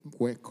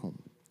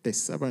welcome the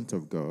servant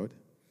of God,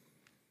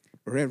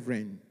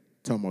 Reverend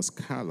Thomas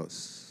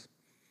Carlos,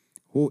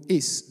 who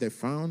is the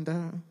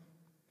founder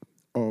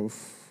of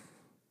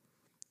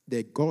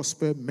the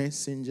Gospel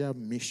Messenger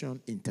Mission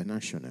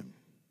International,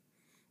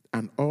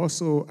 and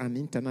also an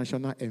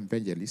international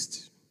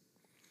evangelist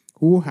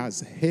who has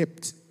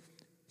helped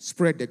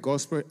spread the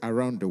gospel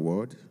around the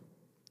world.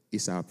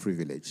 Is our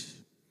privilege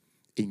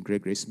in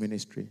Great Grace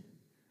Ministry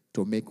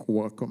to make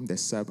welcome the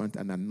servant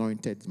and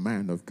anointed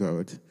man of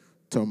God,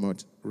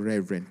 Thomas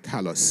Reverend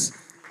Carlos.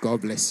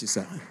 God bless you,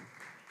 sir.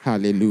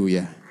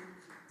 Hallelujah.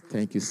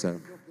 Thank you,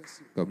 sir.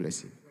 God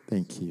bless you.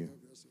 Thank you. Amen.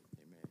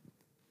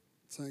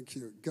 Thank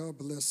you. God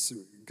bless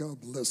you. God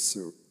bless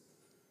you.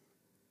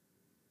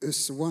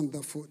 It's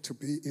wonderful to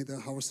be in the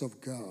house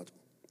of God.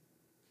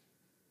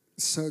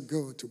 It's so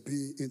good to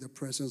be in the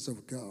presence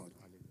of God.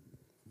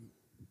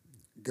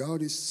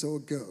 God is so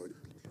good.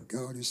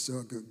 God is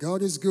so good.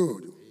 God is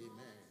good.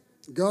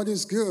 God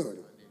is good.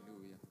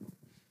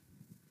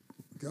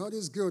 God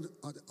is good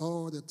at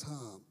all the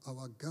time.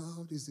 Our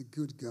God is a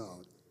good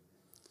God.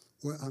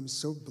 Well, I'm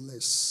so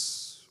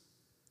blessed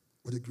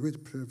with a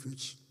great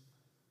privilege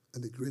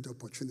and a great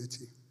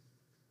opportunity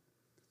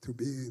to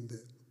be in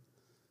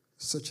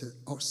such an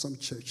awesome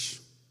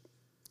church,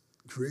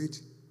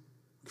 Great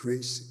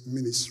Grace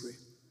Ministry.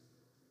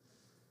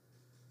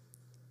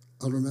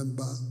 I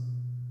remember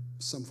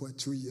somewhere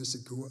 2 years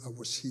ago, I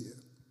was here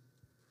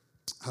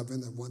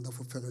having a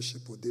wonderful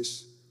fellowship with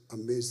this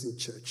amazing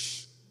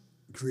church,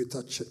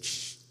 greater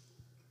church,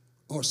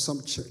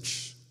 awesome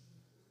church,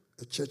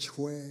 a church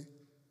where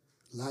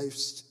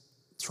lives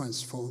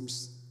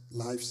transforms,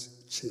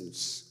 lives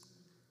change,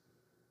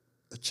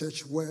 a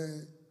church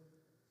where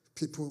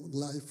people's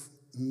life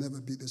never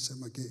be the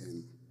same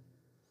again,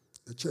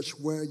 a church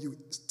where you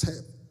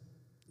step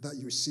that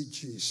you see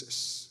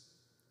Jesus.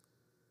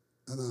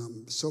 And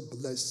I'm so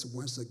blessed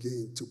once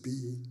again to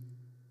be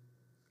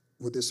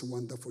with this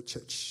wonderful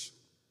church.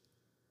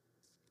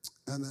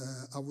 And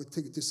I will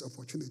take this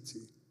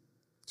opportunity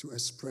to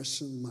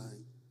express my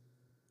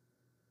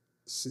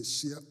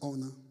sincere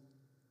honor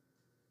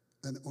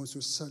and also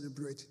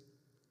celebrate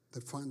the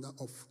founder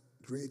of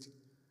Great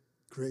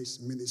Grace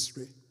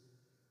Ministry,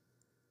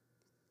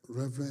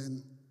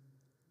 Reverend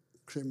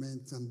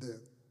Clement, and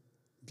the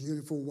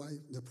beautiful wife,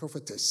 the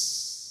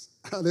prophetess.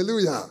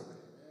 Hallelujah.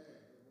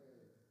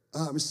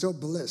 I'm so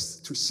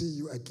blessed to see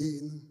you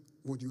again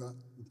with your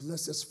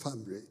blessed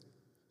family,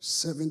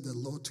 serving the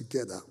Lord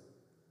together.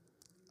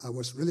 I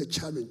was really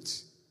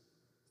challenged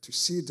to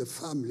see the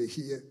family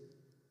here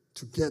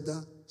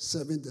together,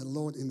 serving the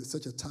Lord in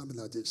such a time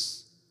like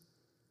this.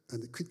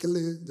 And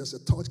quickly, there's a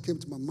thought came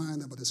to my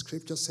mind about the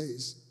scripture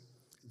says,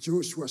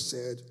 Joshua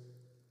said,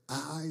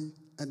 I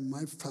and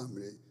my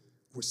family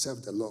will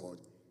serve the Lord.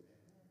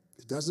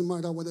 It doesn't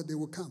matter whether they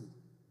will come.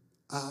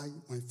 I,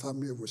 my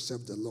family, will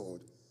serve the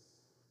Lord.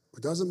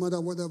 It doesn't matter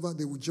whatever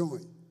they will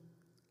join.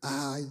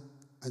 I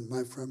and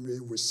my family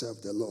will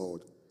serve the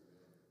Lord.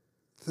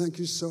 Thank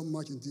you so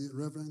much indeed,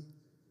 Reverend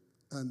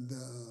and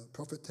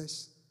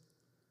Prophetess,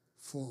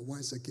 for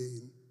once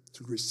again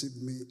to receive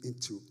me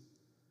into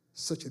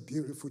such a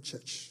beautiful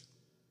church.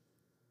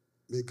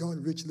 May God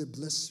richly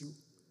bless you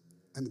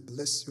and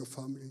bless your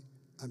family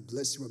and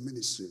bless your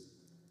ministry.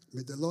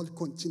 May the Lord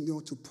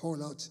continue to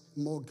pour out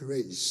more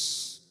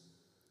grace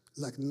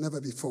like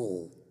never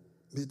before.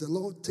 May the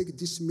Lord take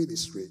this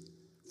ministry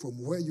from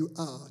where you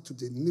are to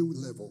the new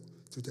level,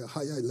 to the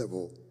higher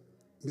level.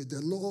 May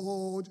the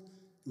Lord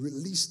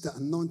release the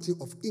anointing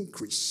of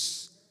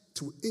increase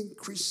to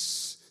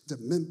increase the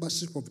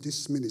membership of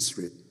this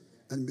ministry.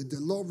 And may the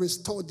Lord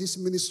restore this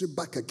ministry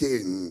back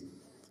again.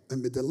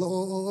 And may the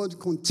Lord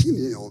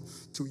continue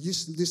to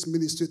use this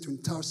ministry to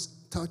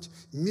touch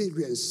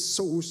millions of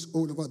souls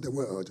all over the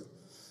world.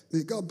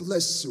 May God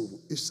bless you.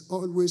 It's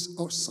always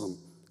awesome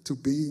to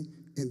be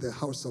in the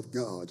house of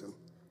God.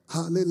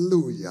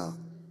 Hallelujah.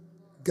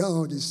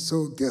 God is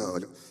so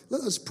good.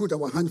 Let us put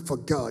our hand for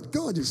God.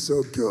 God is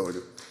so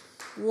good.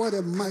 What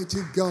a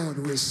mighty God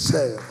we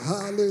serve.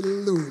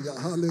 Hallelujah,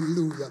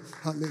 hallelujah,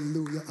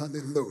 hallelujah,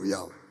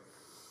 hallelujah.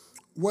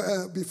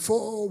 Well,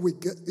 before we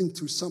get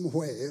into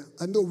somewhere,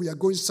 I know we are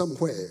going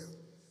somewhere.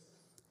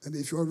 And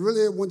if you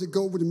really want to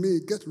go with me,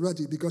 get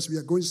ready because we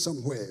are going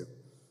somewhere.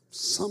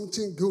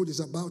 Something good is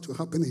about to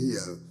happen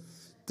here.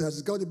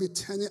 There's got to be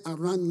turning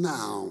around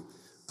now.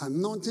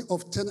 Anointing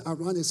of turning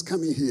around is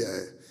coming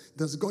here.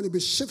 There's going to be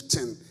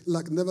shifting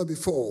like never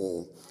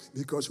before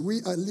because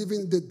we are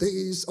living the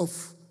days of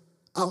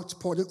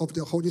outpouring of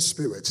the Holy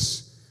Spirit.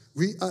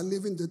 We are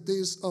living the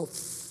days of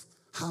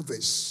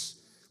harvest.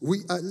 We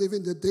are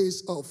living the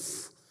days of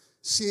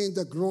seeing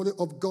the glory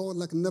of God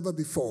like never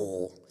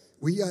before.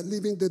 We are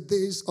living the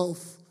days of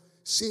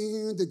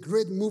seeing the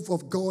great move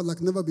of God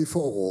like never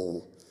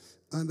before.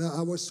 And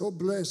I was so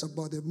blessed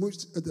about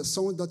the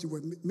song that you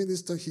were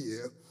minister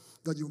here,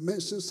 that you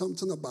mentioned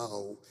something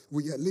about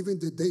we are living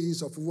the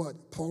days of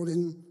what?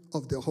 Pouring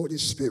of the Holy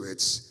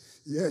Spirit.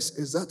 Yes,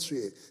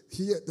 exactly.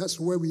 Here, that's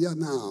where we are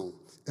now.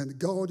 And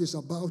God is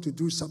about to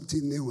do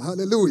something new.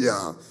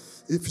 Hallelujah.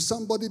 If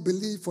somebody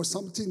believes for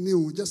something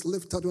new, just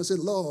lift up and say,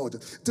 Lord,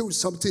 do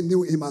something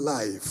new in my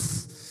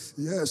life.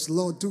 Yes,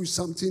 Lord, do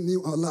something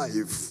new in our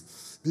life.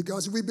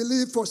 Because we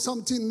believe for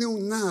something new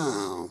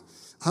now.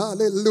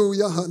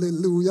 Hallelujah,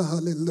 hallelujah,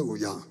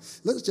 hallelujah.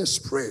 Let's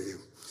just pray.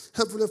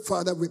 Heavenly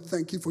Father, we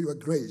thank you for your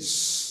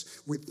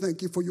grace. We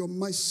thank you for your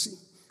mercy.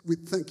 We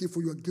thank you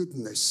for your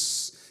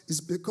goodness. It's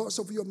because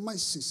of your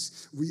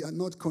mercies we are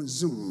not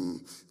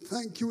consumed.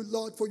 Thank you,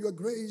 Lord, for your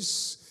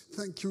grace.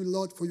 Thank you,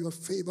 Lord, for your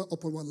favor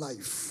upon our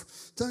life.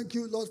 Thank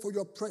you, Lord, for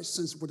your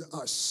presence with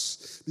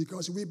us.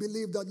 Because we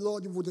believe that,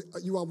 Lord,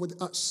 you are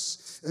with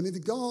us. And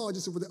if God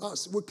is with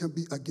us, what can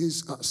be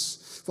against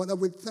us? Father,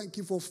 we thank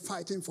you for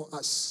fighting for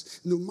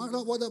us. No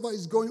matter whatever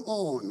is going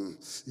on,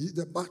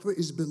 the battle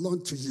is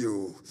belong to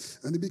you.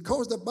 And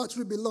because the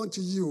battle belongs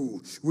to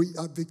you, we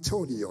are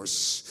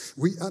victorious.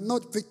 We are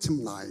not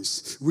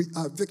victimized. We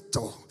are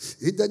victor.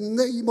 In the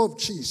name of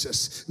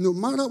Jesus, no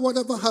matter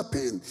whatever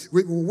happens,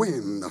 we will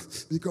win.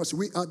 Because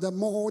we are the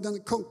more than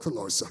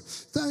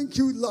conquerors. Thank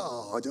you,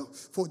 Lord,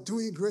 for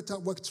doing greater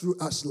work through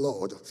us,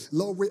 Lord.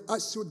 Lord, we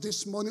ask you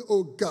this morning,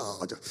 oh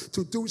God,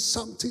 to do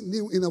something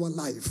new in our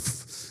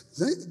life.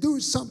 Do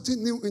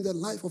something new in the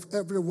life of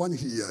everyone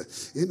here.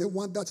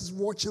 Anyone that is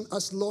watching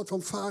us, Lord,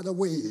 from far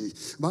away,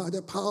 by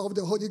the power of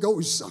the Holy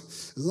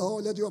Ghost.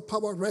 Lord, let your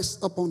power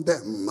rest upon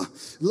them.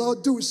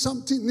 Lord, do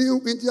something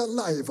new in their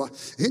life.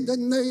 In the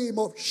name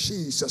of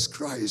Jesus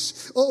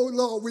Christ. Oh,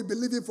 Lord, we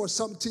believe in for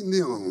something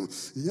new.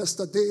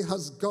 Yesterday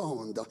has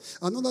gone.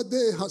 Another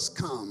day has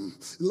come.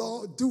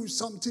 Lord, do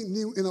something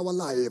new in our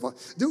life.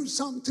 Do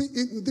something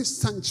in this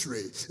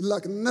century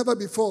like never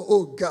before,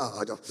 oh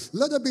God.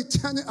 Let it be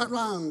turning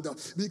around.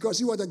 Because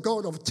you are the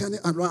God of turning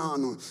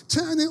around.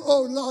 Turning,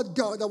 oh Lord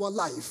God, our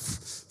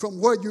life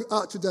from where you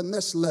are to the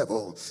next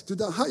level, to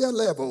the higher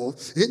level,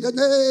 in the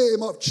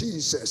name of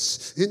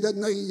Jesus. In the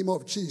name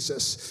of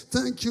Jesus.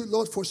 Thank you,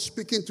 Lord, for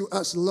speaking to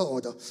us,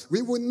 Lord.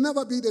 We will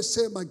never be the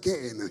same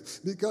again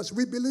because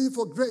we believe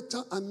for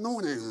greater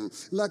anointing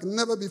like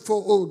never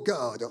before, oh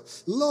God.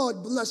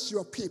 Lord, bless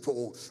your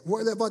people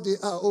wherever they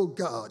are, oh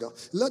God.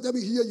 Let them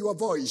hear your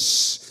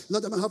voice.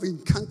 Let them have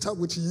encounter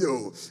with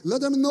you.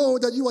 Let them know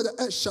that you are the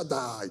El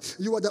Shaddai.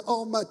 You are the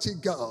Almighty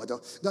God.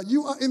 That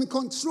you are in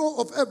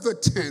control of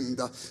everything.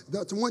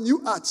 That when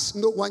you act,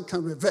 no one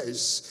can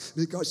reverse.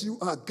 Because you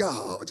are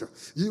God.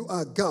 You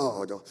are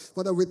God.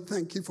 Father, we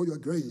thank you for your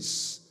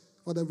grace.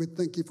 Father, we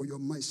thank you for your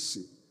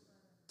mercy.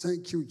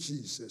 Thank you,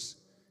 Jesus.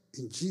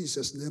 In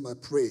Jesus' name I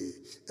pray.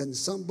 And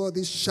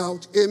somebody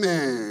shout,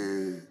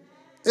 Amen.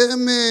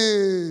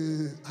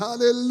 Amen.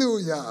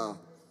 Hallelujah.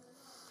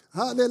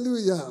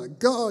 Hallelujah.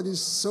 God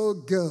is so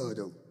good.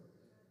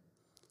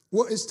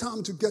 Well, it's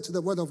time to get to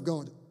the Word of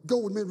God. Go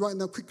with me right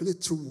now quickly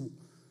to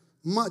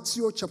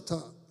Matthew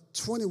chapter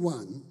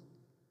 21.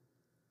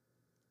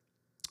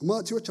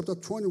 Matthew chapter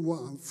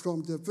 21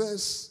 from the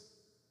verse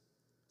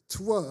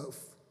 12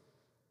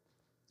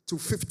 to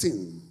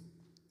 15.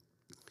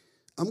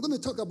 I'm going to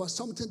talk about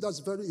something that's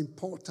very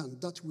important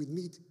that we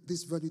need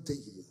this very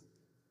day.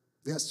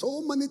 There are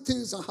so many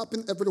things that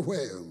happen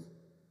everywhere.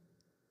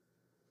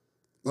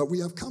 But we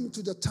have come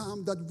to the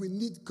time that we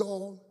need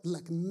God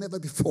like never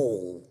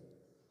before.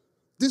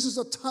 This is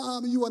a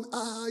time you and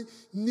I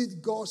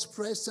need God's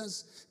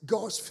presence,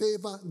 God's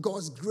favor,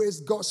 God's grace,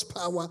 God's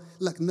power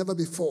like never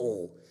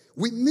before.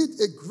 We need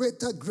a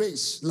greater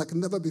grace like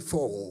never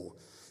before.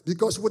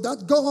 Because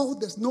without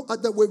God, there's no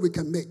other way we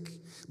can make.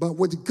 But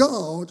with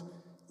God,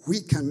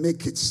 we can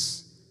make it.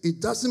 It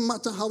doesn't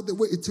matter how the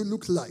way it will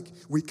look like.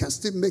 We can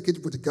still make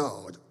it with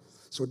God.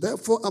 So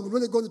therefore, I'm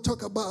really going to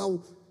talk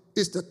about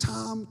it's the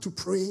time to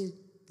pray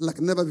like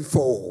never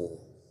before.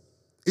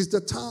 It's the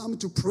time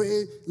to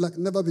pray like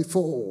never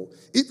before.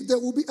 If there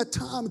will be a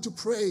time to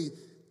pray,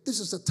 this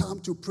is a time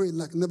to pray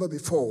like never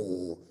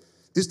before.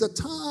 It's the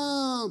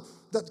time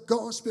that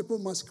God's people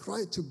must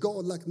cry to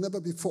God like never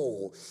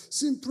before.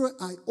 Simply,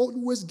 I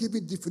always give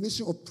a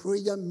definition of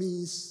prayer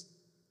means.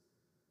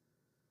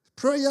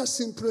 Prayer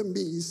simply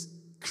means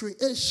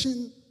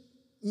creation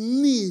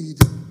need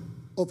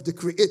of the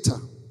Creator.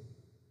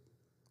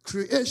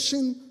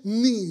 Creation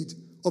need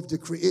of the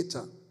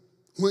Creator.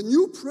 When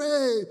you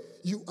pray,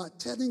 you are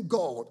telling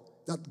God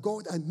that,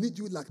 God, I need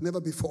you like never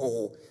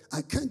before.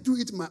 I can't do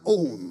it my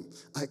own.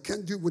 I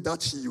can't do it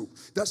without you.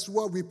 That's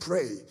why we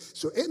pray.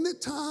 So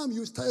anytime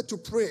you start to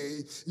pray,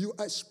 you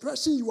are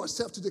expressing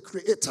yourself to the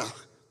Creator.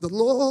 The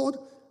Lord,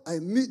 I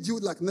need you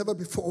like never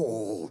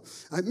before.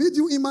 I need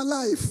you in my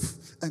life.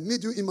 I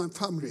need you in my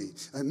family.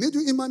 I need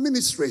you in my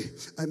ministry.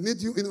 I need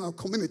you in our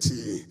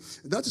community.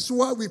 That is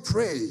why we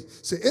pray.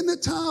 So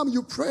anytime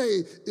you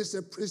pray, it's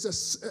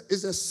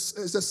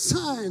a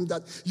sign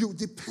that you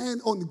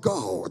depend on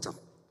God.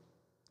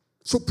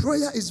 So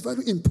prayer is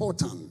very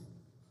important.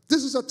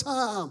 This is a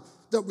time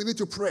that we need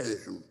to pray.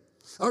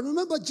 I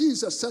remember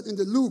Jesus said in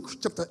the Luke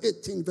chapter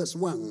 18 verse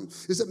 1,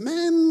 he said,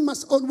 man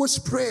must always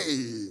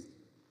pray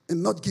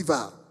and not give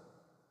up.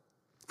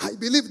 I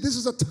believe this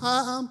is a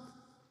time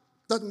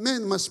that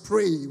men must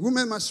pray,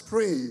 women must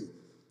pray,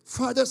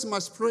 Fathers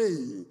must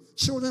pray.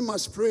 Children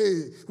must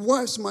pray.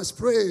 Wives must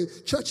pray.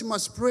 Church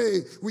must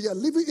pray. We are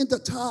living in the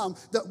time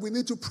that we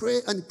need to pray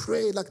and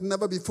pray like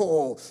never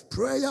before.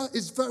 Prayer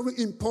is very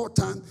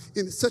important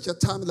in such a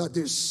time like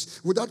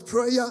this. Without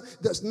prayer,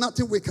 there's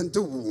nothing we can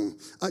do.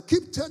 I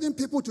keep telling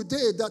people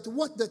today that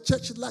what the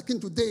church is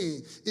lacking today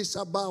is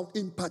about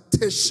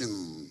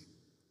impartation.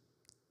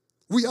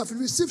 We have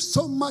received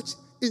so much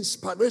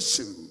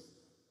inspiration.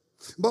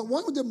 But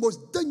one of the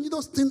most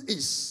dangerous things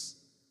is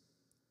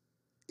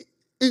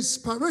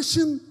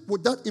inspiration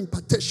without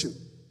impartation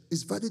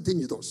is very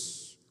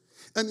dangerous.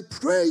 And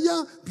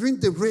prayer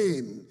brings the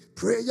rain.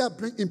 Prayer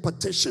brings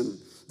impartation.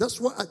 That's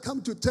why I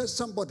come to tell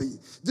somebody,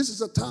 this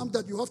is a time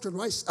that you have to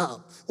rise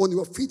up on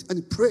your feet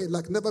and pray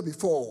like never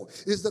before.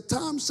 It's the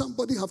time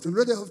somebody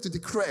really have to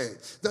declare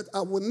that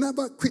I will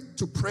never quit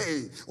to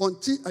pray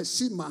until I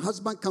see my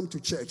husband come to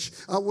church.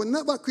 I will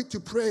never quit to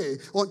pray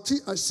until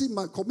I see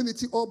my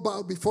community all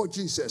bow before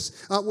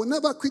Jesus. I will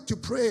never quit to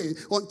pray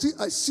until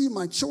I see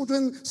my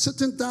children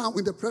sitting down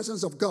in the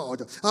presence of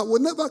God. I will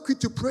never quit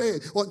to pray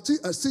until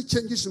I see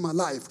changes in my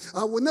life.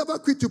 I will never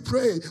quit to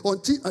pray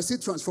until I see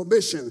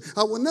transformation.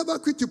 I will never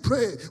quit to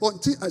pray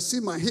until I see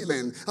my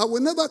healing. I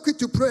will never quit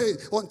to pray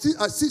until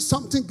I see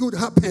something good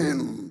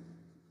happen.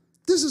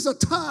 This is a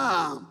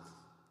time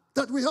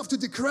that we have to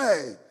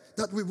declare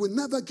that we will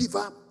never give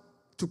up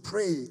to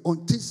pray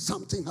until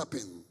something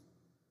happens.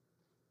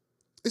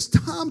 It's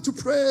time to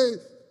pray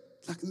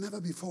like never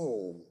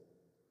before.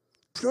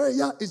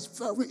 Prayer is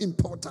very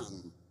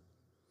important.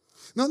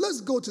 Now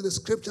let's go to the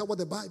scripture, what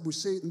the Bible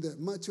says in the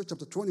Matthew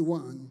chapter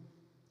 21,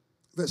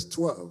 verse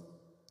 12.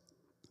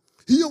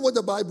 Hear what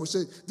the Bible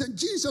says. Then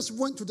Jesus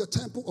went to the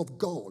temple of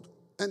God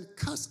and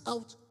cast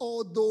out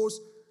all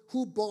those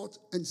who bought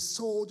and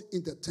sold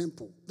in the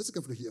temple. Listen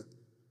carefully here.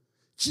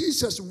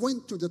 Jesus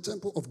went to the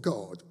temple of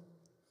God.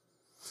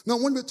 Now,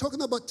 when we're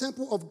talking about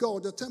temple of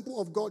God, the temple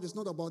of God is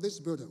not about this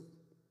building.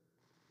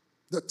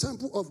 The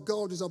temple of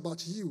God is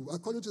about you.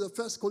 According to the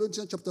 1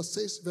 Corinthians chapter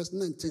 6, verse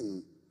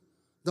 19.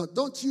 Now,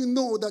 don't you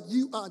know that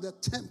you are the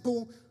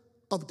temple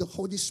of the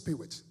Holy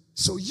Spirit?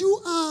 So you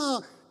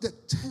are the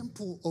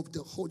temple of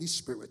the Holy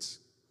Spirit.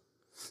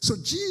 So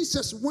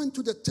Jesus went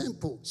to the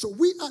temple. So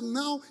we are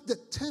now the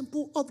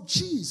temple of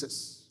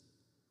Jesus.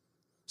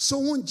 So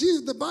when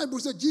the Bible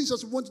said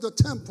Jesus went to the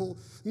temple,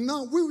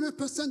 now we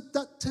represent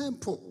that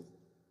temple.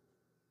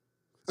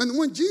 And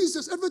when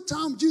every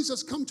time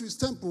Jesus comes to his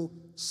temple,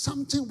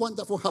 something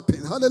wonderful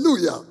happens.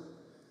 Hallelujah.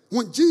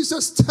 When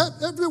Jesus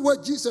stepped, everywhere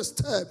Jesus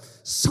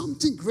stepped,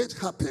 something great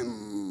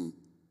happened.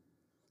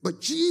 But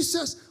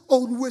Jesus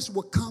always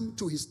will come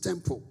to his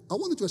temple. I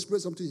wanted to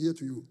express something here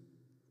to you.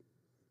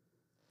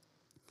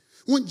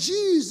 When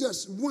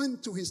Jesus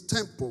went to his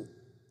temple,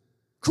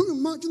 can you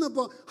imagine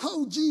about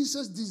how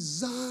Jesus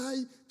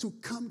desired to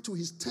come to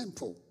his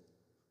temple?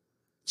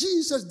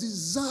 Jesus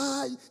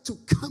desired to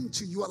come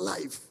to your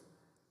life.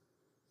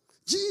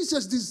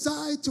 Jesus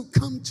desired to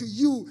come to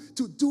you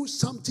to do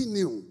something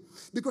new.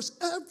 Because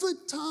every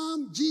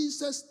time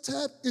Jesus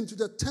stepped into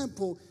the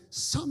temple,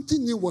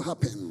 something new will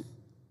happen.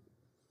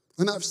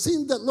 And I've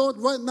seen that Lord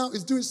right now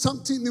is doing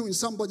something new in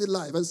somebody's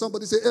life. And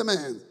somebody say,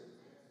 amen.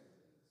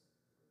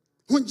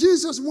 When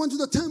Jesus went to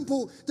the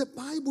temple, the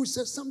Bible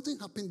says something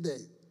happened there.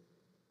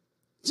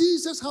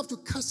 Jesus had to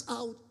cast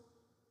out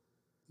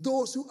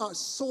those who are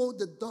sold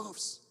the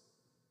doves.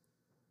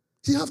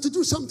 He had to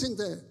do something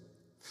there.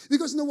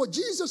 Because you know what?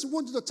 Jesus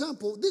went to the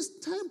temple. This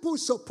temple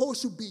is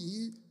supposed to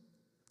be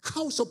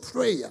house of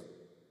prayer.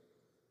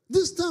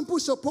 This temple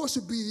is supposed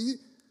to be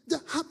the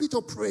habit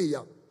of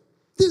prayer.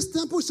 This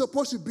temple is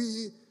supposed to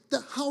be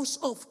the house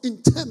of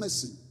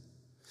intimacy.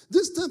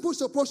 This temple is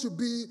supposed to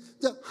be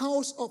the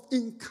house of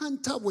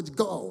encounter with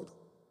God.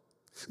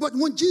 But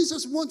when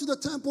Jesus went to the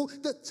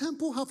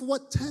temple have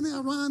what? Turning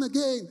around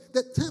again.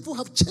 The temple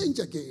have changed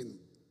again.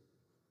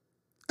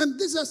 And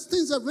these are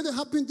things that really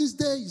happen these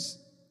days.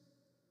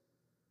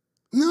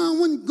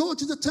 Now when you go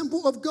to the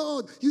temple of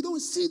God, you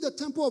don't see the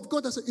temple of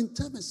God as an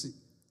intimacy.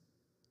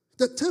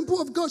 The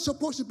temple of God is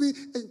supposed to be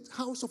a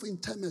house of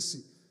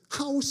intimacy.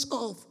 House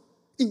of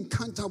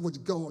encounter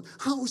with God,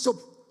 house of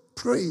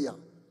prayer.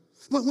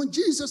 But when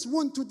Jesus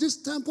went to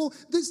this temple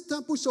is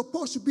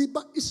supposed to be,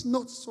 but it's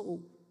not so.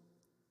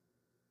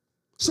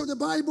 So the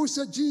Bible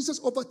said Jesus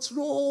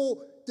overthrew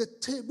the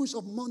tables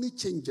of money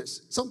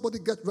changers. Somebody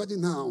get ready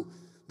now.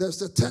 There's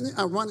a turning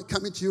around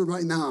coming to you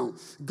right now.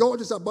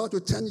 God is about to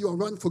turn you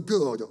around for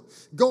good.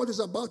 God is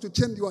about to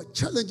turn your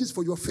challenges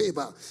for your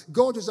favor.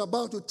 God is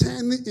about to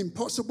turn the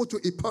impossible to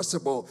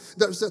impossible.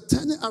 There's a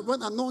turning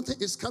around anointing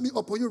is coming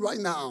upon you right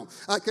now.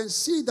 I can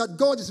see that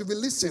God is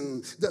releasing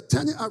the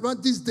turning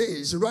around these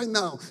days right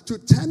now to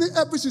turn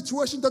every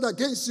situation that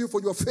against you for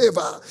your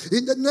favor.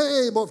 In the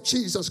name of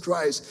Jesus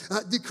Christ, I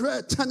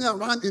declare turning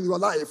around in your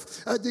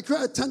life. I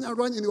declare turning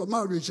around in your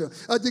marriage.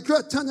 I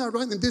declare turning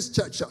around in this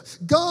church.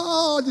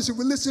 God is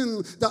releasing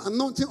the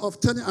anointing of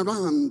turning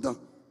around.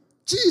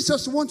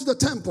 Jesus went to the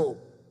temple.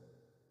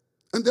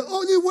 And the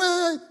only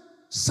way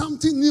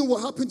something new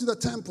will happen to the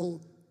temple,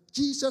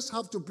 Jesus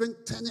have to bring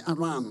turning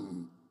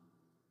around.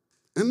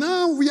 And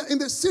now we are in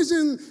the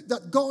season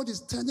that God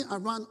is turning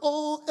around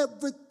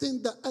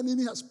everything the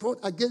enemy has brought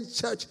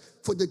against church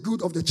for the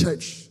good of the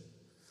church.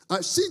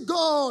 I see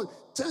God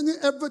turning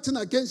everything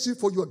against you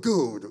for your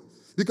good.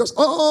 Because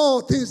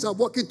all things are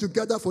working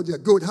together for their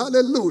good.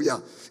 Hallelujah.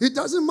 It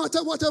doesn't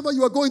matter whatever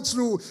you are going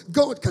through,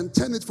 God can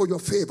turn it for your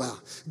favor.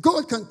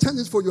 God can turn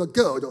it for your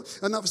good.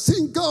 And I've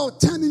seen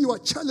God turning your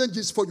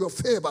challenges for your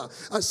favor.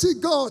 I see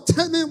God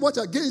turning what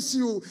against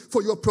you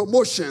for your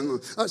promotion.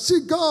 I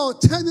see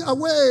God turning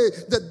away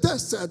the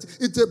desert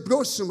into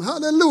blossom.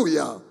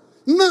 Hallelujah.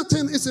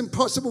 Nothing is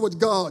impossible with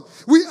God.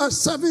 We are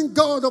serving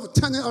God of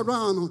turning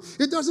around.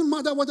 It doesn't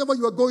matter whatever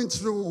you are going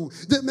through.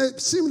 It may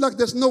seem like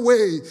there's no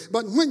way.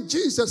 But when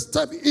Jesus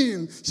steps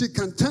in, she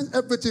can turn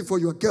everything for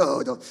your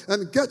good.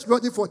 And get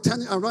ready for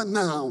turning around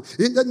now.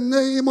 In the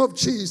name of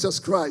Jesus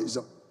Christ.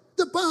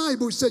 The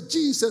Bible said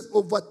Jesus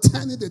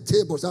overturning the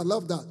tables. I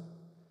love that.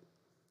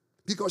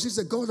 Because he's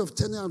a God of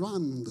turning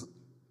around.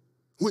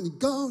 When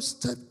God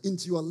steps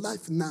into your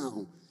life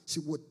now,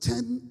 she will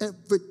turn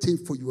everything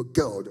for your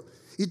good.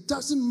 It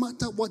doesn't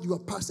matter what you are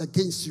passed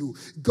against you.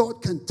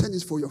 God can turn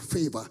it for your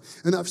favor.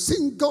 And I've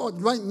seen God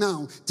right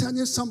now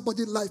turning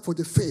somebody's life for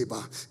the favor.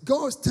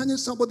 God's turning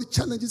somebody's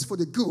challenges for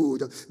the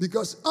good.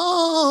 Because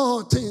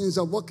all things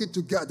are working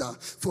together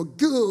for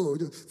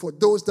good for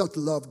those that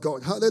love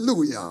God.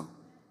 Hallelujah.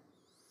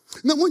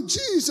 Now when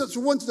Jesus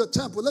went to the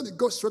temple, let me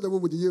go straight away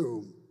with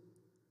you.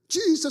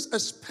 Jesus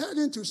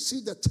expecting to see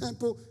the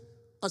temple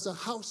as a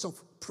house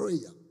of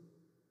prayer,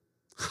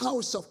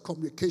 house of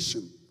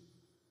communication,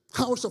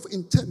 house of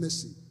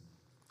intimacy,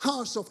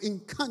 house of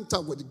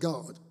encounter with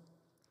God.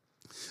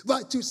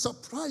 But to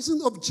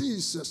surprising of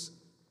Jesus,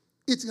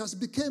 it has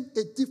become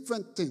a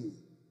different thing.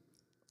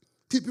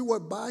 People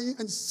were buying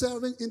and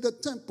selling in the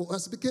temple. It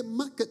has become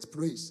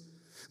marketplace.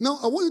 Now,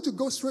 I want you to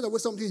go straight away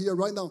something here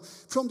right now.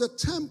 From the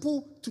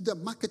temple to the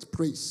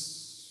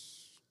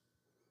marketplace.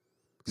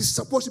 It's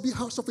supposed to be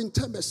house of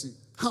intimacy,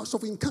 house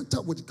of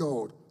encounter with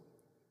God.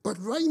 But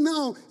right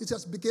now, it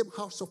has become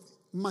house of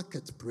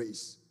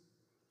marketplace.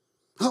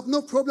 I have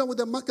no problem with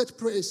the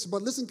marketplace,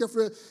 but listen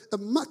carefully. A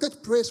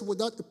marketplace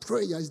without a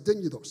prayer is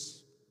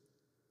dangerous.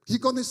 You're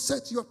going to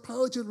set your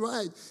priority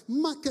right.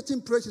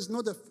 Marketing praise is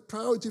not the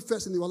priority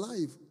first in your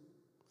life.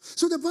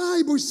 So the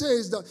Bible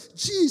says that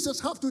Jesus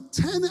have to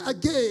turn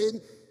again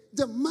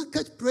the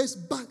marketplace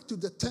back to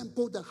the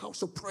temple, the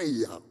house of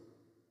prayer.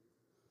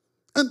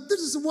 And this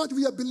is what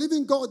we are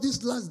believing God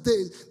these last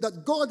days,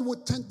 that God will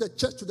turn the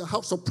church to the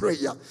house of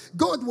prayer.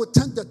 God will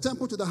turn the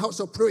temple to the house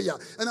of prayer.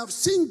 And I've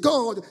seen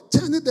God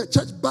turning the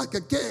church back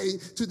again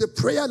to the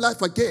prayer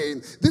life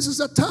again. This is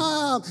a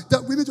time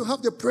that we need to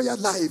have the prayer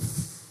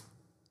life.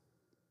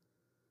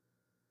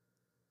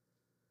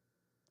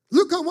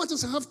 Look at what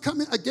is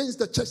coming against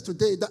the church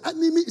today. The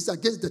enemy is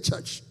against the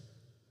church.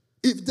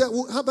 If there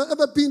would have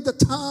ever been the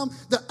time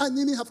the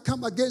enemy have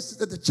come against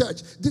the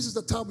church, this is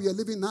the time we are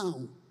living now.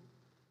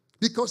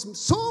 Because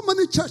so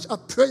many churches are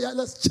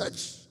prayerless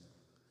church.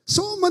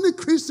 So many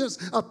Christians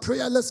are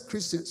prayerless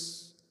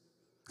Christians.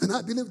 And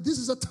I believe this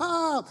is a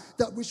time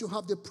that we should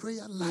have the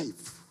prayer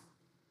life.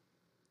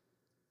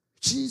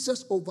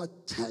 Jesus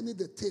overturning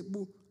the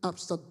table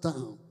upside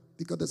down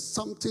because there's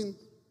something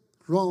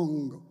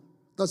wrong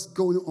that's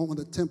going on in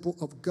the temple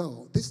of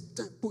God. This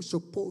temple is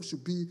supposed to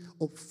be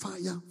on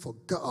fire for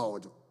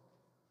God.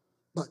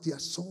 But they are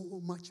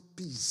so much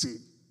busy.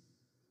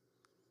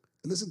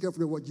 Listen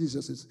carefully what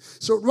Jesus is.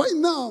 So right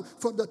now,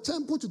 from the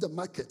temple to the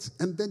market,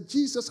 and then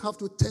Jesus have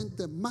to turn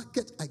the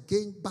market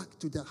again back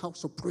to the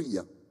house of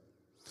prayer.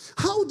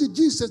 How did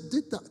Jesus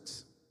did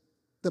that?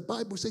 The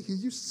Bible says he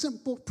used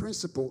simple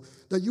principle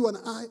that you and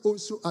I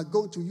also are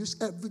going to use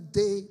every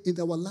day in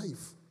our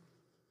life.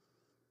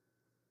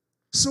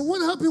 So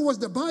what happened was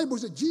the Bible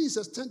said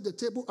Jesus turned the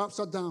table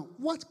upside down.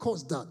 What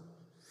caused that?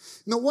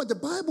 Now what the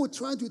Bible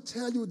trying to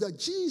tell you that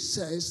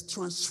Jesus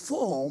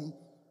transformed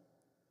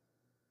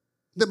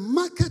the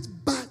market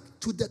back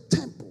to the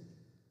temple,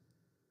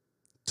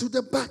 to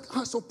the back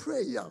house of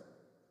prayer.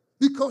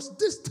 Because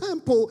this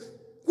temple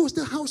was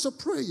the house of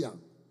prayer.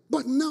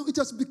 But now it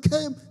has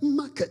become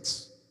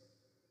market.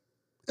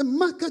 A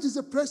market is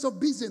a place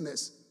of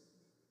business.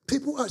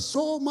 People are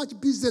so much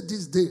busy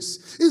these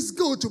days. It's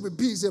good to be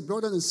busy,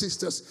 brothers and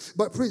sisters.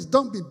 But please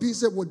don't be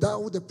busy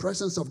without the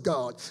presence of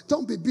God.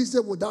 Don't be busy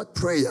without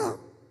prayer.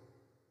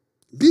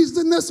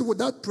 Business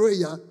without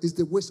prayer is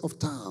the waste of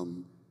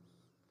time.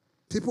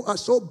 People are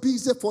so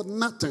busy for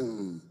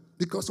nothing.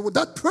 Because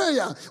without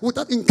prayer,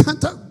 without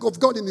encounter of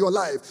God in your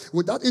life,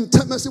 without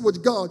intimacy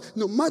with God,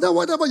 no matter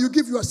whatever you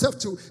give yourself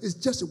to, it's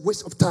just a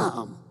waste of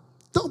time.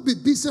 Don't be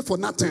busy for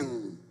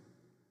nothing.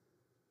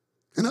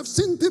 And I've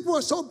seen people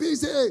are so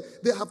busy,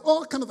 they have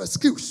all kind of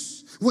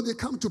excuse. When they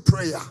come to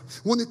prayer,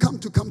 when they come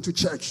to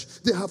church,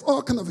 they have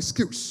all kind of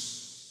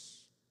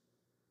excuse.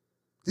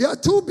 They are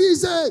too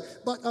busy,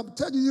 but I'm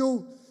telling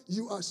you,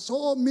 you are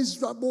so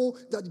miserable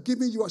that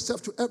giving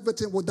yourself to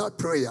everything without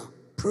prayer.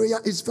 Prayer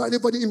is very,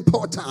 very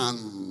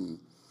important.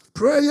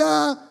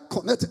 Prayer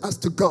connects us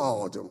to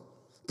God.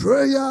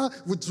 Prayer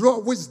will draw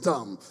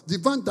wisdom,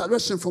 divine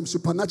direction from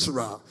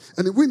supernatural.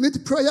 And we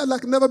need prayer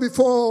like never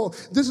before.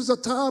 This is a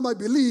time I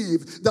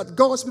believe that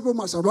God's people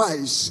must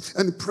arise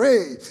and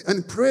pray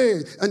and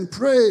pray and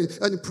pray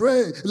and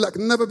pray like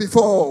never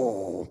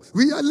before.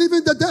 We are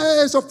living the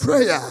days of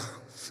prayer.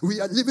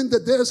 We are living the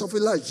days of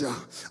Elijah.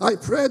 I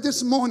pray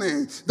this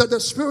morning that the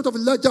spirit of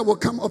Elijah will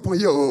come upon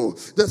you.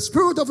 The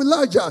spirit of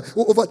Elijah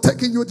will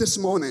overtake you this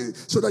morning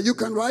so that you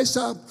can rise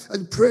up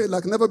and pray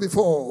like never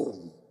before.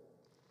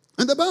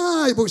 And the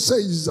Bible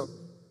says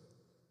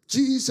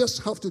Jesus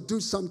have to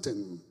do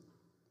something.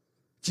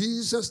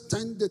 Jesus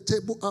turned the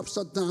table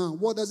upside down.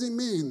 What does it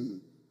mean?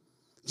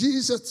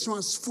 Jesus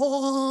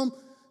transformed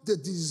the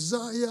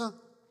desire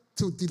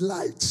to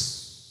delight.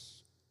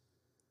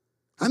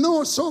 I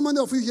know so many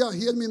of you here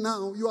hear me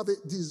now. You have a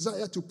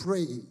desire to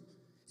pray.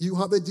 You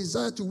have a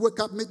desire to wake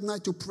up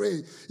midnight to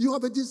pray. You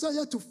have a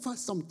desire to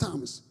fast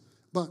sometimes.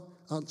 But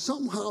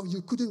somehow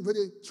you couldn't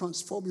really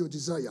transform your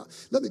desire.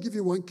 Let me give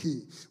you one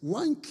key.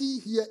 One key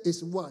here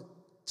is what?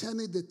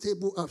 Turning the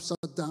table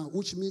upside down,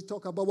 which means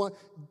talk about what?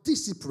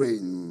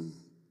 Discipline.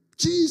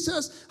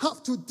 Jesus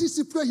had to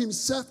discipline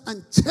himself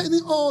and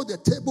turning all the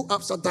table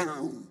upside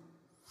down.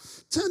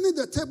 Turning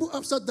the table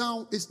upside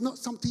down is not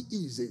something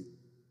easy.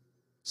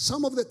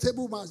 Some of the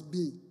table must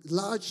be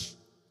large,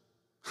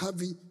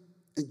 heavy,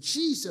 and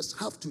Jesus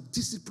have to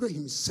discipline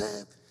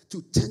himself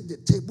to turn the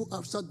table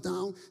upside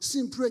down.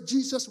 Simply,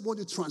 Jesus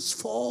wanted to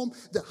transform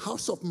the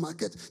house of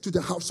market to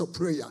the house of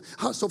prayer,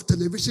 house of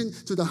television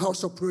to the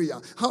house of prayer,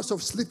 house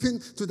of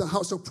sleeping to the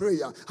house of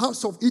prayer,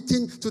 house of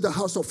eating to the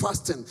house of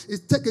fasting.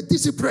 It takes a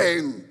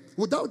discipline.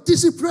 Without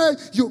discipline,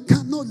 you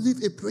cannot live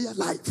a prayer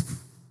life.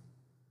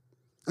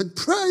 And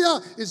prayer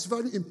is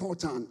very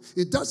important.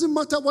 It doesn't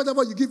matter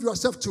whatever you give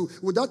yourself to.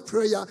 Without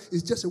prayer,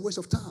 it's just a waste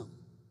of time.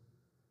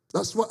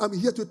 That's why I'm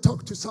here to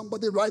talk to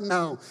somebody right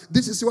now.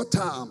 This is your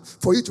time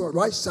for you to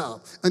rise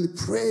up and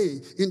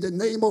pray in the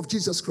name of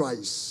Jesus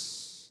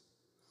Christ.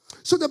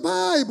 So the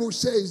Bible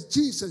says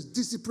Jesus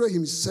disciplined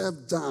himself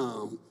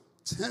down,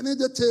 turning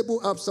the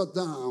table upside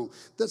down.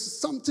 There's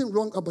something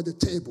wrong about the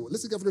table.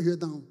 Let's get over here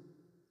down.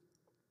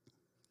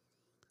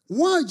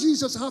 Why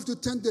Jesus have to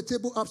turn the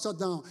table upside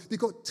down?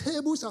 Because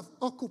tables have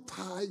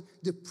occupied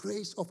the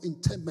place of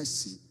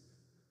intimacy.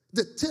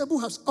 The table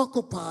has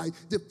occupied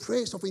the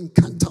place of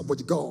encounter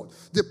with God.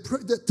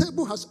 The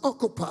table has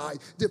occupied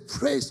the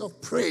place of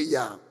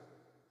prayer.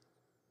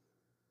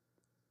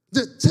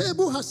 The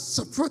table has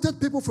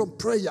separated people from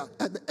prayer.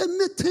 And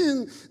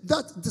anything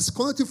that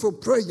disconnects you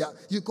from prayer,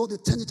 you got to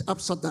turn it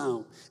upside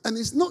down. And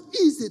it's not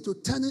easy to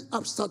turn it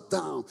upside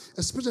down.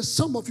 Especially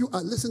some of you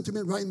are listening to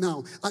me right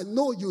now. I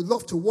know you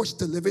love to watch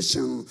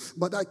television.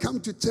 But I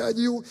come to tell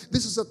you,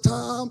 this is a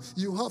time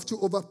you have to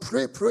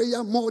over-pray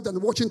prayer more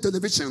than watching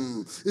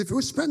television. If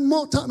you spend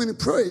more time in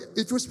prayer,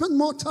 if you spend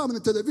more time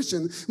in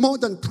television more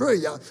than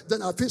prayer,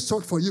 then I feel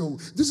sorry for you.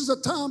 This is a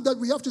time that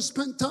we have to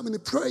spend time in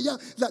prayer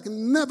like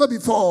never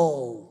before.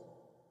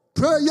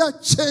 Prayer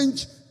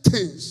change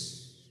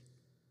things.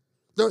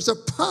 There's a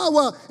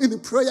power in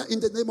prayer in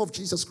the name of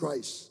Jesus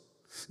Christ.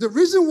 The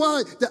reason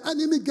why the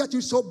enemy gets you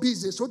so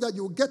busy so that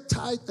you get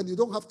tired and you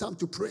don't have time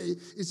to pray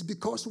is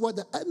because what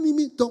the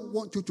enemy don't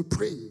want you to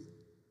pray.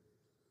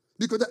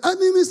 Because the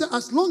enemy says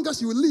as long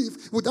as you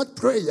live without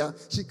prayer,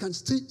 he can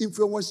still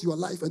influence your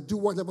life and do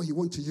whatever he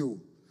wants to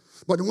you.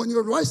 But when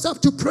you rise up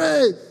to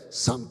pray,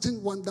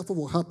 something wonderful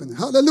will happen.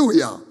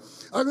 Hallelujah.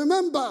 I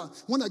remember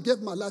when I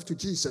gave my life to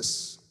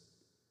Jesus.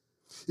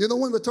 You know,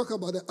 when we talk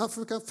about the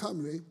African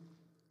family,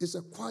 it's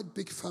a quite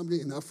big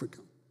family in Africa.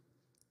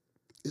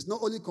 It's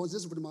not only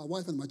consists with my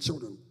wife and my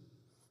children.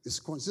 It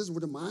consists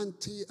with my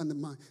auntie and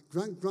my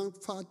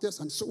grandfathers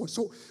and so on.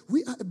 So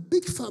we are a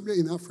big family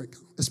in Africa,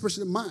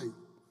 especially mine.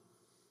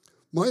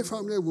 My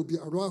family will be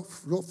around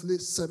roughly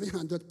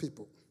 700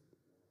 people.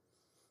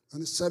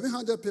 And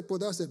 700 people,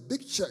 that's a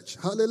big church.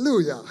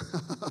 Hallelujah.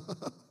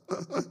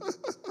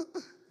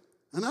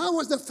 And I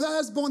was the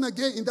first born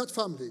again in that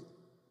family.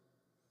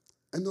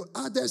 And the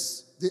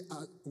others, they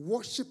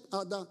worship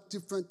other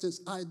different things,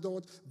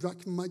 idols,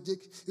 black magic.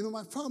 You know,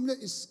 my family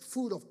is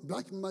full of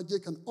black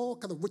magic and all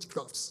kinds of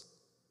witchcrafts.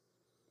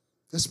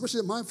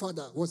 Especially my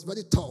father was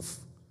very tough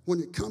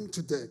when it comes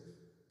to the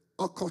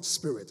occult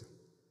spirit.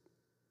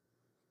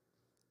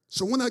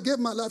 So when I gave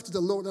my life to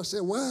the Lord, I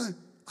said, well,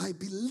 I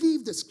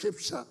believe the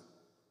scripture.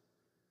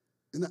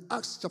 In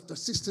Acts chapter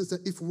 16,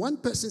 that if one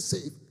person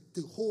saved,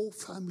 the whole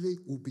family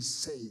will be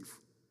saved.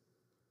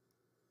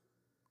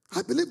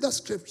 I believe that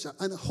scripture,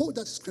 and I hold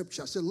that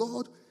scripture. I say,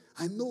 Lord,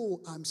 I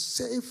know I'm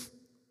safe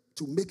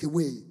to make a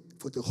way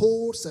for the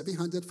whole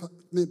 700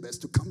 members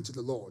to come to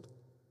the Lord.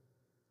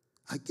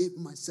 I gave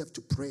myself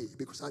to pray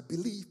because I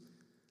believe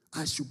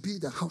I should be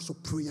the house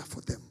of prayer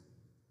for them.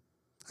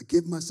 I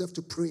gave myself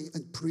to pray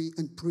and pray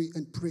and pray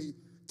and pray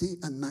day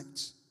and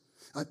night.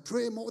 I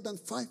pray more than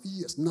 5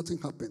 years, nothing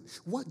happened.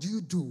 What do you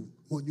do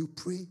when you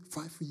pray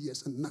 5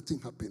 years and nothing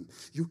happened?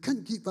 You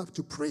can't give up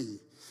to pray.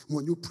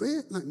 When you pray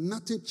and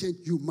nothing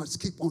changed, you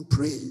must keep on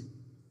praying.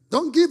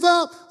 Don't give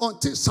up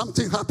until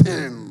something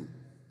happens.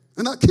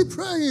 And I keep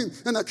praying,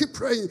 and I keep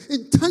praying,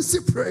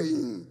 intensive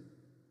praying.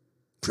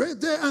 Pray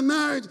day and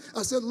night.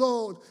 I said,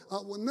 Lord, I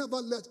will never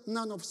let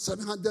none of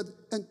 700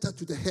 enter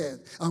to the head.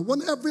 I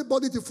want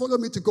everybody to follow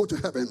me to go to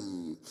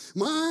heaven.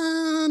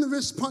 My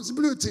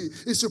responsibility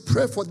is to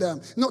pray for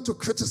them, not to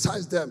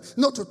criticize them,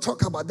 not to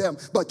talk about them,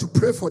 but to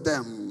pray for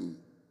them.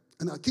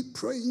 And I keep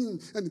praying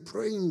and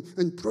praying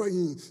and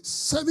praying.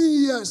 7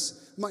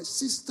 years, my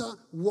sister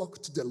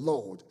walked to the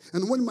Lord.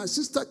 And when my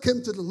sister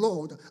came to the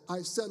Lord,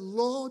 I said,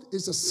 Lord,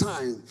 is a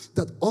sign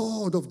that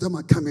all of them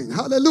are coming.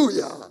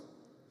 Hallelujah.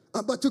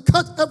 But to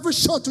cut every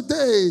short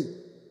today,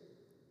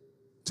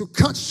 to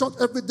cut short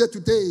every day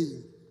today,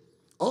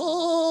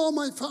 all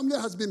my family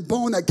has been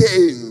born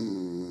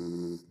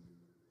again.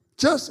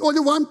 Just only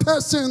one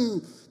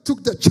person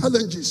took the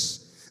challenges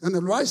and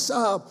rise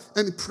up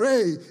and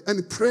pray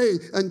and pray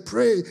and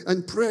pray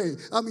and pray.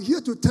 I'm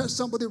here to tell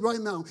somebody right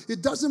now,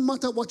 it doesn't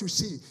matter what you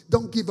see.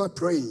 Don't give up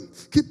praying.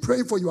 Keep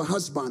praying for your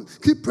husband.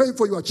 Keep praying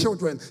for your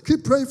children.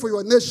 Keep praying for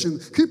your nation.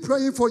 Keep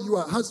praying for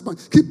your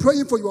husband. Keep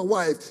praying for your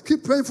wife.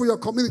 Keep praying for your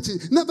community.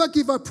 Never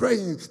give up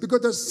praying,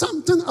 because there's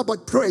something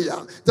about prayer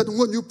that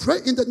when you pray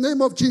in the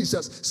name of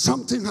Jesus,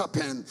 something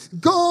happens.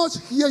 God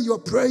hear your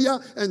prayer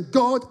and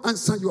God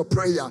answer your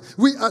prayer.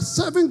 We are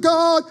serving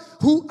God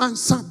who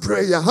answers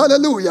prayer.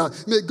 Hallelujah.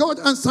 May God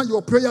answer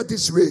your prayer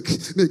this week.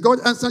 May God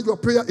answer your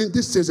prayer in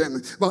this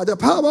season. By the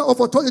power of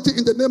authority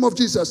in the name of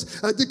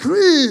Jesus, I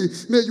decree,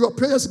 may your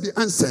prayers be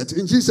answered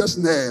in Jesus'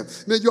 name.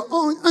 May your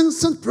own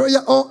answered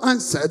prayer all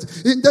answered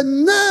in the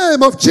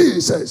name of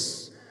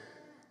Jesus.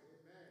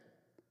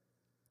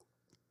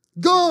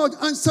 God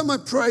answer my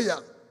prayer.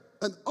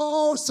 And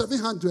all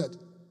 700,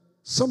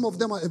 some of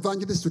them are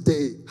evangelists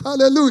today.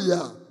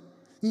 Hallelujah.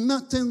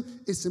 Nothing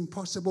is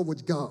impossible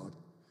with God.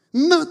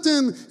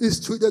 Nothing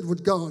is treated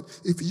with God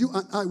if you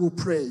and I will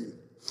pray.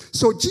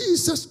 So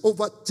Jesus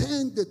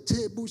overturned the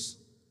tables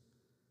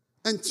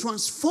and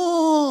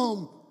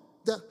transformed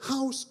the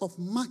house of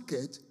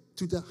market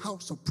to the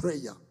house of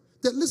prayer.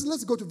 Then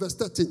let's go to verse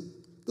 13.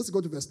 Let's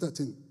go to verse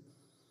 13.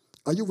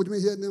 Are you with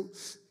me here now?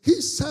 He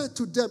said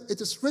to them,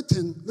 it is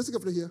written, let's go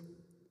over here.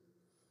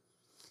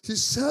 He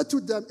said to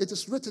them, it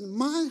is written,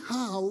 my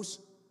house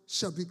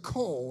shall be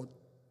called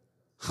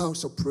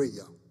house of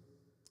prayer.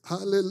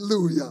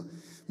 Hallelujah.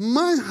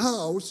 My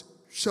house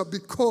shall be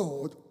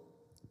called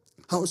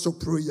house of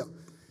prayer.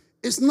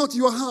 It's not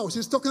your house.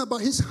 He's talking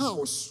about his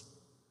house.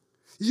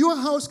 Your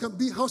house can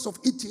be house of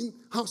eating,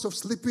 house of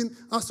sleeping,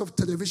 house of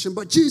television.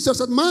 But Jesus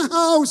said, my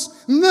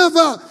house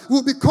never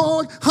will be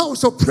called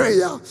house of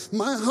prayer.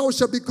 My house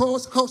shall be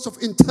called house of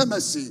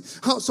intimacy,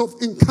 house of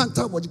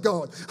encounter with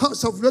God,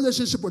 house of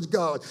relationship with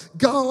God.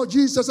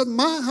 Jesus said,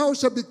 my house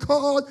shall be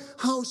called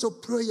house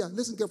of prayer.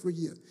 Listen carefully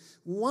here.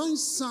 One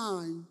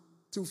sign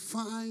to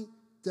find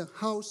the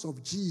house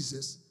of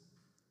Jesus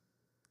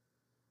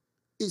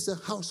is a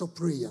house of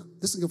prayer.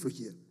 Listen over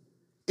here.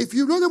 If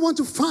you really want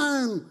to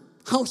find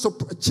house of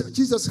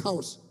Jesus'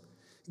 house,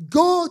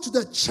 go to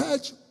the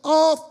church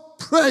of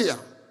prayer.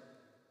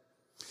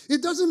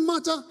 It doesn't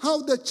matter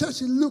how the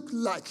church look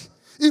like.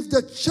 If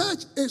the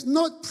church is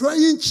not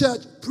praying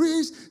church,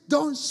 please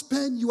don't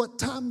spend your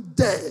time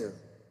there.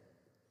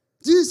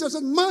 Jesus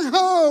said, my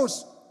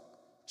house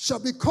shall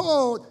be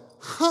called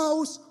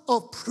house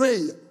of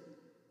prayer.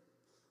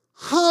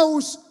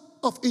 House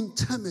of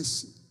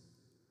intimacy.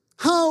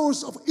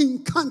 House of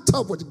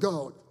encounter with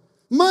God.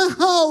 My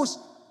house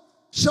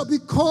shall be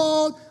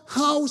called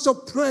house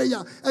of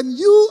prayer. And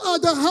you are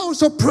the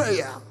house of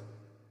prayer.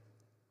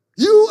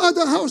 You are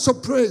the house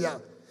of prayer.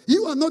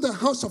 You are not the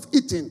house of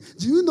eating.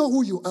 Do you know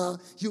who you are?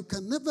 You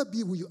can never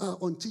be who you are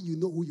until you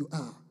know who you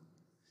are.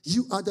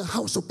 You are the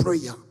house of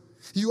prayer.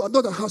 You are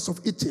not a house of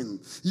eating.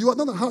 You are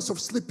not a house of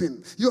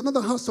sleeping. You are not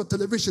a house of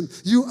television.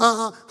 You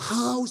are a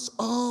house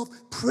of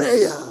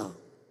prayer.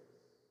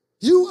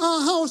 You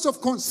are a house of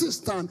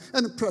consistent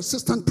and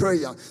persistent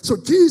prayer. So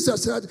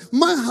Jesus said,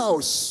 my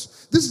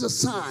house, this is a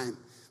sign.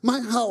 My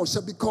house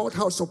shall be called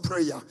house of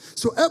prayer.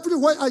 So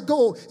everywhere I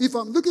go, if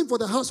I'm looking for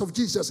the house of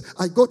Jesus,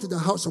 I go to the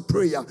house of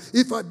prayer.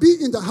 If I be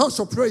in the house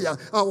of prayer,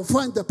 I will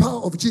find the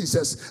power of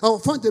Jesus. I will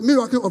find the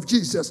miracle of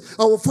Jesus.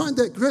 I will find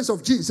the grace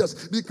of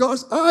Jesus,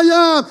 because I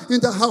am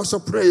in the house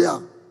of prayer.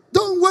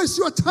 Don't waste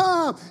your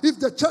time if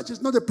the church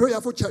is not a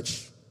prayerful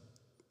church.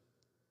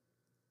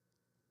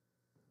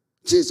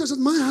 Jesus said,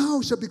 my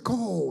house shall be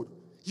called,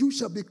 you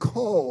shall be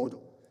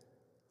called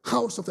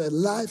house of a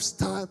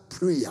lifestyle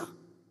prayer.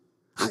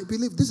 I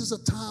believe this is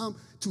a time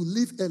to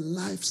live a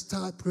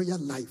lifestyle prayer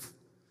life.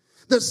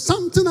 There's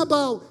something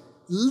about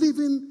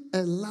living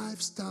a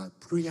lifestyle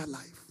prayer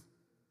life.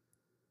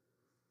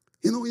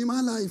 You know, in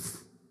my life,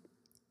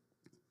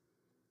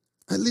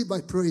 I live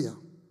by prayer.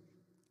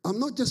 I'm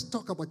not just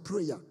talking about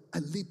prayer. I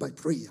live by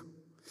prayer.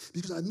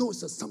 Because I know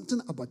there's something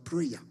about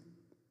prayer.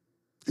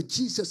 And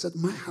Jesus said,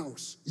 my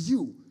house,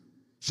 you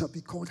shall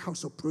be called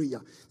house of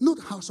prayer. Not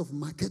house of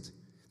market,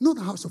 not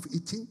house of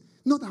eating,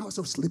 not house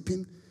of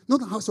sleeping,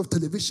 not a house of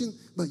television,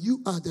 but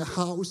you are the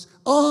house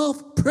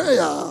of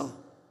prayer.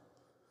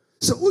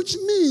 So which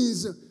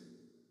means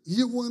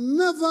you will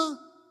never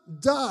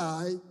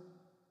die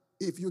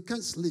if you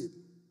can't sleep,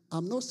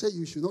 I'm not saying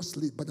you should not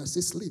sleep, but I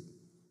say sleep.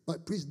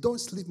 But please don't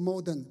sleep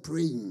more than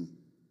praying.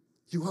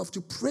 You have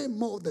to pray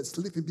more than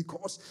sleeping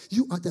because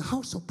you are the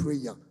house of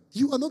prayer.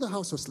 You are not the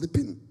house of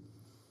sleeping.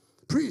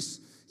 Please,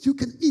 you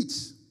can eat,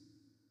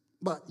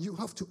 but you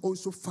have to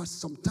also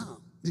fast some time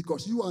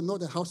because you are not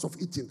the house of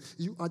eating.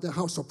 You are the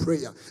house of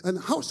prayer. And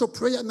the house of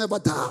prayer never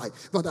die,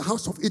 but the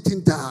house of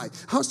eating die.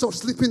 House of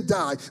sleeping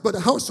die, but the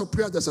house of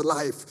prayer there's a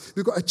life.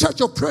 Because a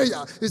church of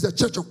prayer is a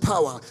church of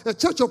power. A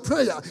church of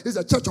prayer is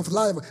a church of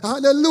life.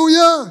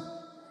 Hallelujah.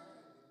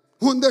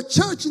 When the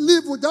church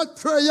live without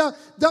prayer,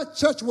 that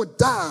church will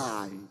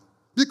die.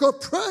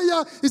 Because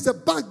prayer is the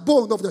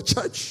backbone of the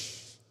church.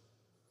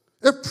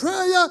 A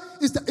prayer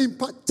is the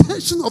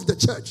impartation of the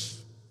church.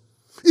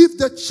 If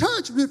the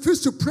church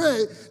refuses to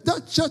pray,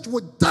 that church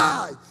will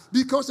die.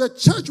 Because a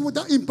church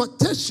without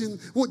impartation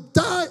will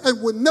die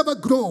and will never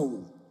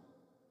grow.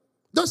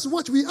 That's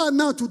what we are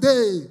now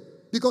today.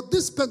 Because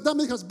this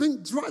pandemic has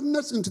bring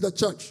dryness into the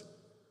church.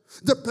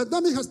 The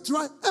pandemic has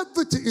dried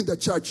everything in the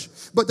church.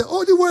 But the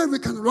only way we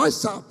can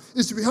rise up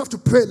is we have to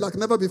pray like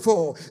never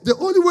before. The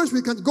only way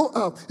we can go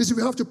up is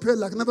we have to pray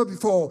like never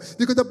before.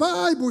 Because the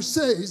Bible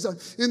says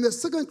in the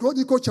 2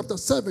 Chronicles chapter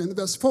 7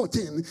 verse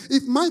 14,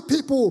 if my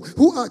people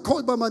who are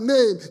called by my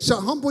name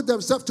shall humble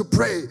themselves to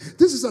pray.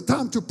 This is a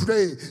time to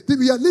pray.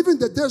 We are living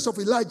the days of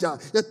Elijah.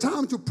 A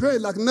time to pray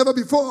like never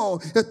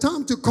before. A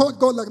time to call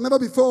God like never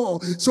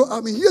before. So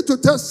I'm here to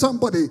tell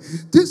somebody,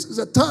 this is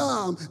a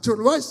time to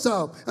rise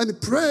up and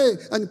pray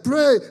and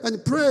pray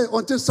and pray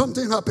until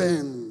something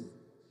happens.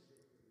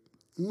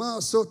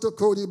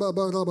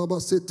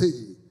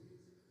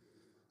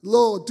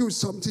 Lord, do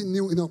something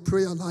new in our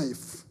prayer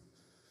life.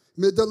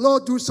 May the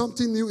Lord do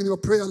something new in your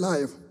prayer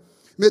life.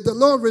 May the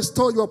Lord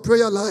restore your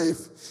prayer life.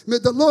 May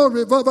the Lord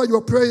revive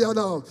your prayer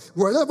now.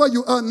 Wherever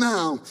you are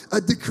now, I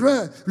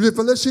declare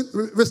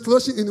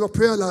restoration in your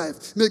prayer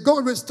life. May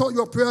God restore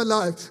your prayer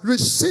life.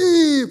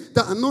 Receive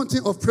the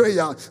anointing of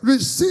prayer.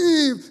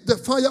 Receive the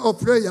fire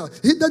of prayer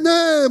in the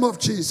name of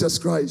Jesus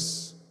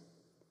Christ.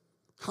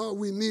 How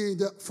we need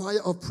the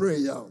fire of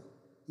prayer.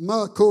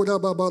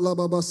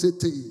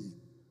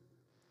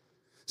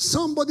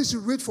 Somebody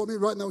should read for me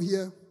right now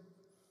here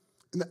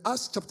in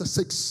Acts chapter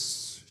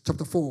 6,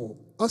 chapter 4.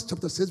 Acts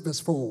chapter 6, verse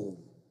 4.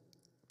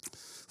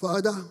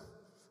 Father,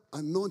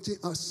 anointing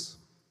us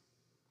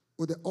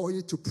with the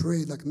oil to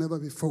pray like never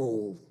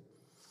before.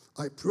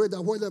 I pray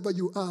that wherever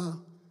you are,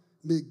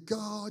 may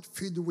God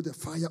fill you with the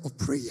fire of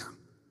prayer.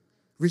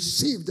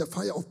 Receive the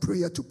fire of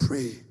prayer to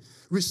pray.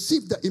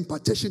 Receive the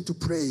impartation to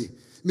pray.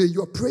 May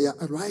your prayer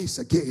arise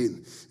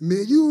again.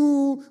 May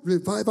you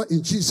revive it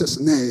in Jesus'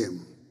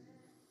 name.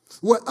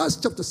 Well, Acts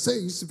chapter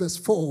 6, verse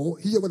 4,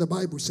 hear what the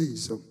Bible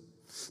says.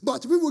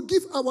 But we will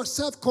give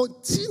ourselves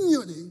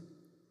continually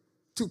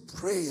to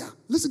prayer.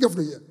 Listen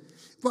carefully here.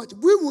 But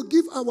we will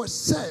give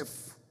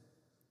ourselves.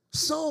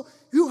 So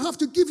you have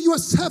to give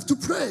yourself to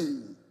pray.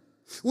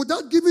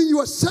 Without giving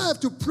yourself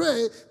to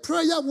pray,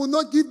 prayer will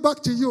not give back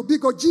to you.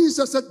 Because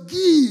Jesus said,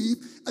 give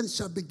and it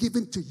shall be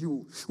given to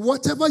you.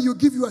 Whatever you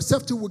give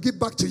yourself to will give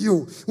back to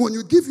you. When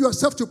you give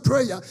yourself to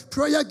prayer,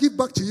 prayer give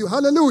back to you.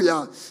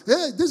 Hallelujah.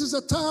 Hey, this is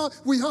a time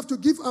we have to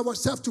give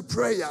ourselves to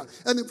prayer.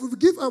 And if we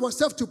give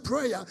ourselves to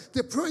prayer,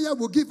 the prayer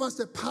will give us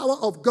the power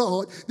of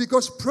God.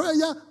 Because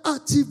prayer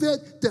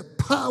activates the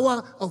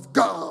power of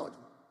God.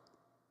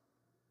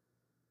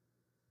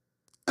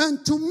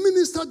 And to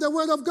minister the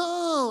word of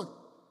God.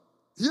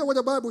 Hear what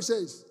the Bible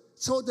says.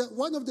 So that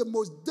one of the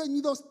most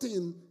dangerous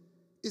things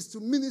is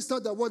to minister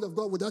the word of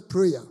God without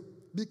prayer.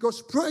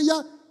 Because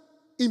prayer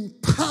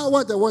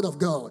empowers the word of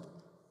God.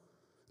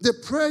 The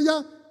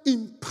prayer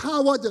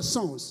empowers the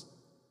songs.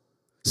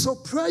 So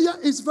prayer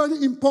is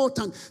very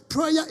important.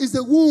 Prayer is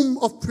the womb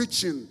of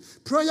preaching.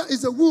 Prayer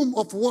is the womb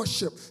of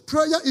worship.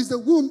 Prayer is the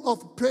womb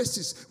of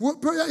praises.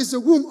 Prayer is the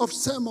womb of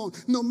sermon.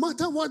 No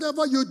matter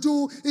whatever you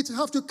do, it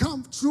has to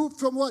come through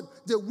from what?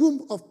 The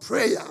womb of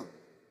prayer.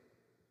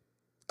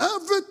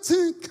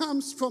 Everything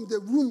comes from the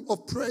womb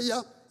of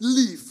prayer,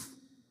 live.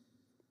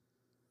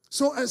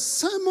 So a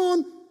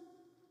sermon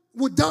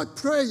without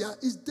prayer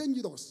is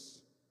dangerous.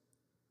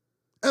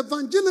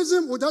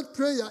 Evangelism without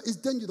prayer is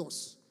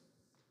dangerous.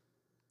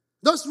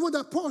 That's what the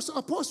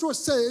apostle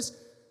says.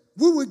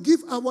 We will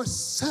give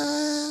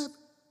ourselves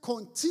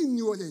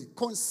continually,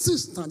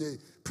 consistently,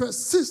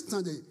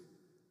 persistently,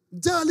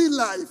 daily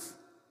life.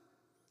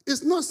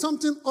 It's not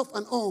something off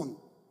and on.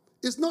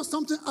 It's not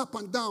something up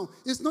and down.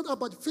 It's not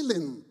about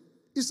feeling.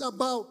 It's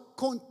about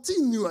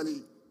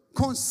continually,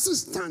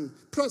 consistent,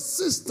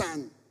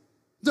 persistent.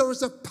 There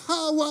is a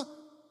power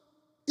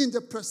in the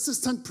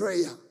persistent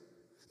prayer.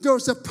 There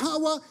is a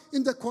power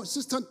in the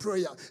consistent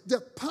prayer.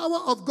 The power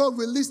of God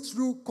released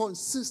through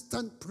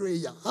consistent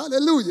prayer.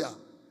 Hallelujah.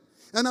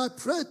 And I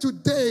pray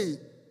today,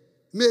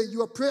 may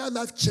your prayer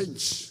life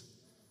change.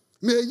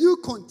 May you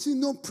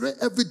continue to pray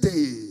every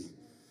day.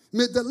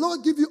 May the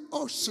Lord give you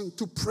unction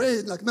to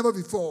pray like never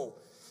before.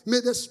 May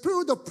the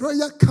spirit of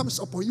prayer comes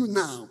upon you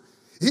now.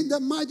 In the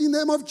mighty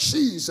name of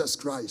Jesus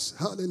Christ.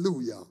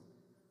 Hallelujah.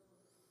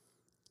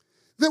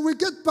 Then we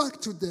get back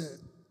to the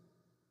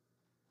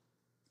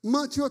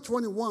Matthew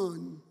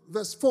 21,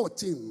 verse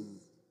 14.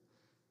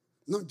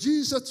 Now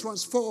Jesus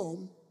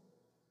transformed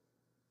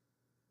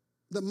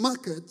the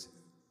market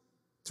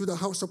to the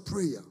house of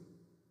prayer.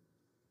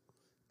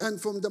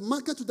 And from the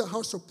market to the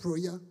house of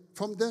prayer,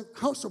 from the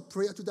house of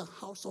prayer to the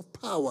house of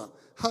power.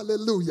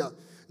 Hallelujah.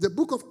 The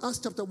book of Acts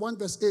chapter 1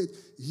 verse 8,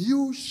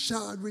 you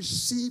shall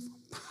receive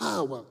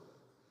power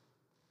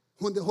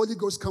when the Holy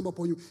Ghost come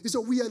upon you.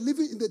 So we are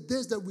living in the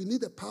days that we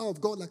need the power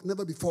of God like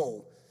never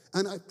before.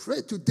 And I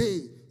pray today,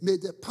 may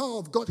the power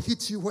of God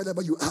hit you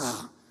wherever you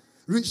are.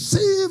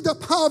 Receive the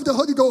power of the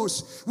Holy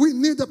Ghost. We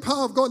need the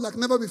power of God like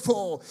never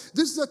before.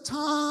 This is a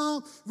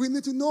time we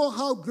need to know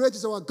how great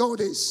is our God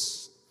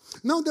is.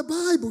 Now the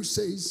Bible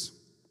says,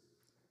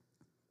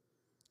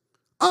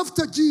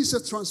 after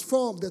Jesus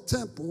transformed the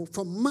temple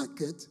from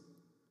market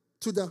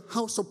to the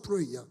house of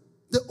prayer,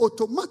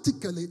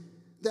 automatically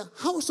the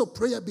house of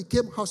prayer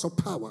became house of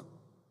power.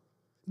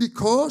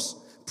 Because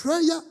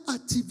prayer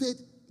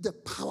activates the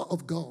power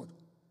of God.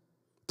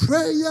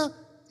 Prayer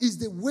is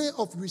the way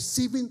of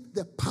receiving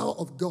the power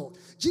of God.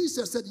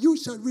 Jesus said, you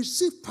shall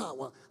receive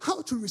power.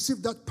 How to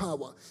receive that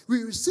power?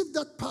 We receive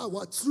that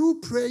power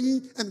through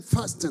praying and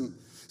fasting.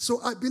 So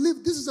I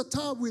believe this is a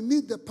time we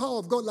need the power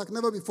of God like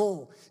never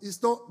before.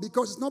 It's not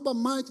because it's not by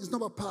might, it's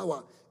not by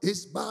power.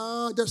 It's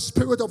by the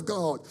Spirit of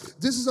God.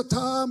 This is a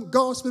time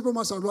God's people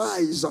must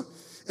arise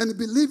and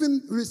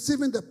believing,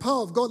 receiving the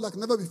power of God like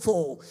never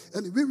before.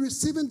 And we're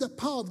receiving the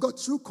power of God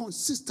through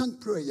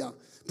consistent prayer.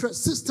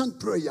 Persistent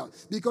prayer,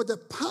 because the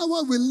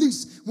power we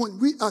release when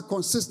we are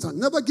consistent.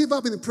 Never give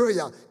up in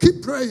prayer.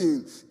 Keep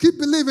praying. Keep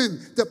believing.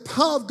 The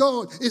power of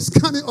God is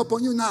coming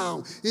upon you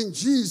now in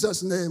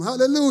Jesus' name.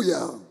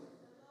 Hallelujah.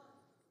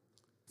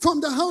 From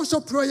the house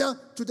of prayer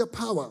to the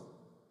power.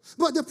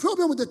 But the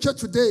problem with the church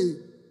today,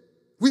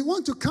 we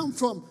want to come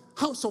from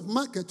house of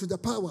market to the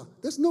power.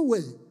 There's no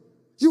way.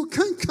 You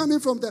can't come in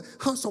from the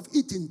house of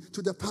eating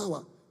to the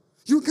power.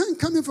 You can't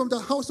come in from the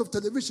house of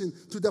television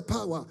to the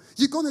power.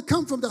 You're going to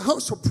come from the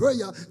house of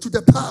prayer to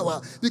the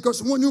power.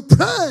 Because when you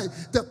pray,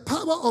 the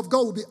power of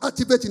God will be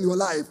activated in your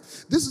life.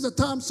 This is the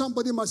time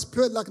somebody must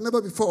pray like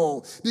never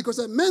before. Because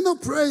a man of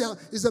prayer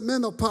is a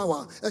man of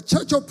power. A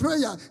church of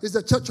prayer is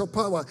a church of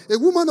power. A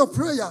woman of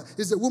prayer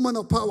is a woman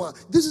of power.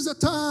 This is a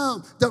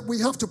time that we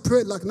have to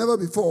pray like never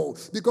before.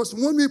 Because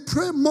when we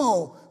pray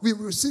more, we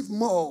will receive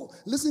more.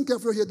 Listen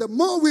carefully here. The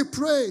more we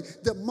pray,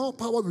 the more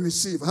power we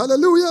receive.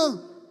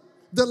 Hallelujah.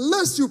 The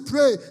less you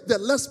pray, the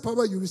less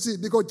power you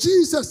receive. Because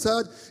Jesus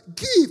said,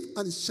 give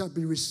and it shall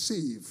be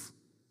received.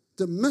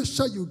 The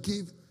measure you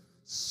give,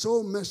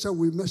 so measure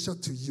will measure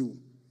to you.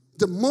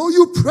 The more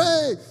you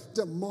pray,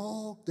 the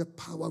more the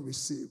power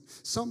receive.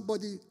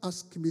 Somebody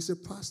asked me, say,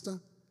 Pastor,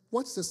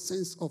 what's the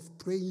sense of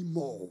praying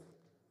more?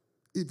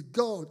 If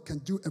God can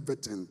do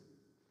everything,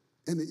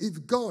 and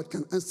if God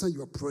can answer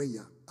your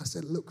prayer, I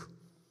said, look,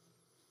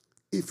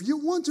 if you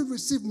want to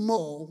receive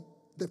more,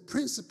 the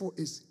principle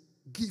is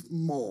give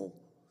more.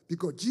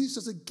 Because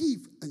Jesus said, give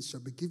and shall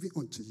be given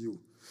unto you.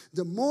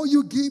 The more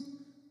you give,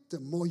 the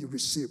more you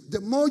receive.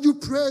 The more you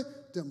pray,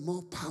 the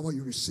more power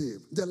you receive.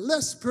 The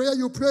less prayer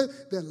you pray,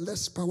 the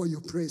less power you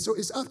pray. So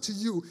it's up to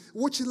you.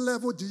 Which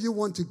level do you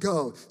want to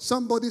go?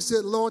 Somebody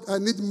said, Lord, I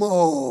need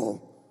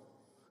more.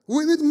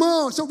 We need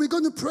more. So we're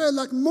going to pray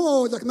like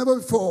more, like never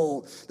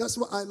before. That's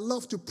why I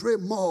love to pray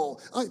more.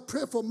 I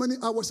pray for many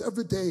hours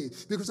every day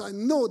because I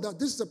know that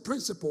this is a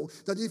principle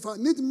that if I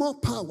need more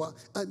power,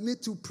 I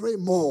need to pray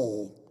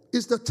more.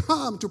 It's the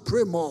time to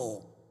pray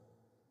more.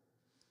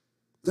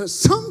 There's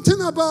something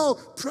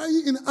about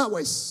praying in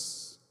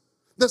hours.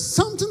 There's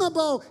something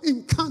about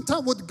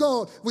encounter with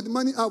God with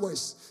many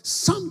hours.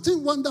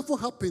 Something wonderful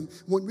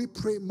happens when we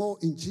pray more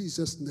in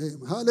Jesus'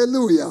 name.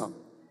 Hallelujah.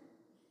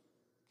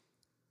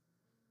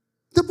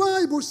 The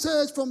Bible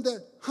says from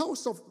the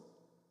house of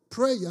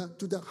prayer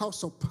to the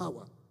house of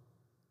power.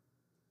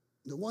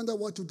 No wonder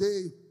why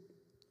today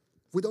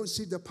we don't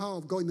see the power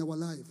of God in our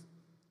life.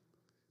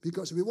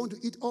 Because we want to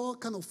eat all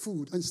kind of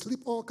food and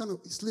sleep all kind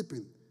of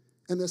sleeping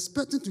and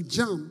expecting to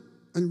jump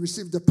and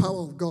receive the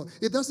power of God.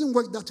 It doesn't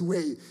work that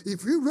way.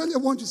 If we really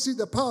want to see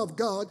the power of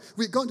God,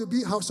 we're going to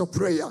be a house of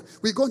prayer.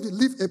 We're going to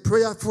live a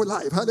prayerful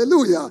life.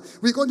 Hallelujah.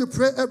 We're going to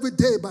pray every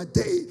day by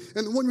day.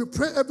 And when we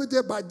pray every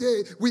day by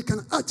day, we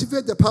can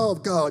activate the power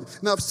of God.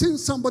 Now, I've seen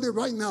somebody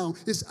right now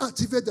is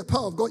activate the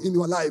power of God in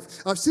your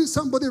life. I've seen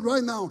somebody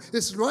right now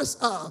is rise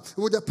up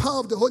with the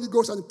power of the Holy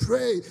Ghost and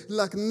pray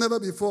like never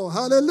before.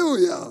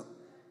 Hallelujah.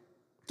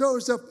 There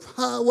is a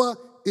power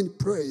in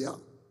prayer.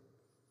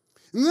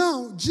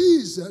 Now,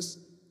 Jesus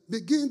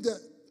began the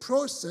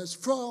process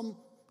from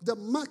the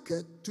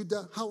market to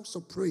the house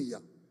of prayer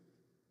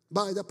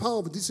by the power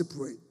of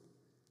discipline.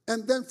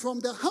 And then from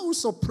the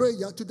house of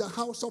prayer to the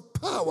house of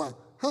power.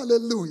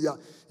 Hallelujah.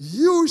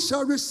 You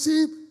shall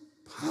receive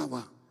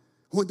power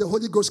when the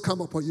Holy Ghost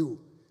come upon you.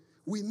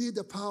 We need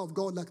the power of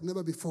God like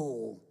never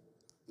before.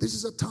 This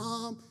is a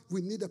time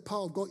we need the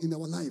power of God in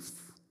our life.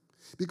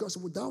 Because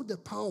without the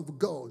power of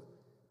God,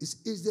 it's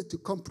easier to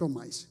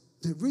compromise.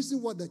 The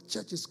reason why the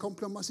church is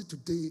compromising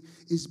today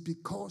is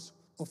because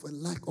of a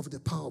lack of the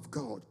power of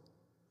God.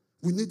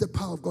 We need the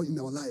power of God in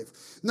our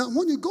life. Now,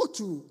 when you go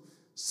to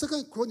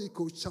 2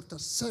 Chronicles chapter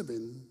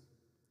 7,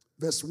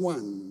 verse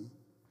 1,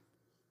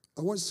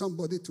 I want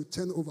somebody to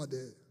turn over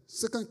there.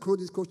 2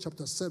 Chronicles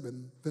chapter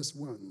 7, verse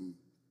 1.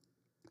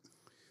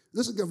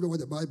 Listen carefully what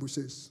the Bible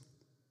says.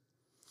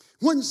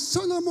 When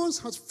Solomon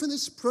has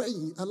finished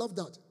praying, I love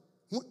that.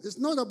 It's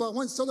not about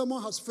when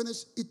Solomon has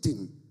finished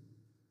eating.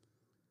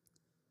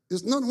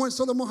 It's not when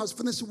Solomon has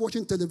finished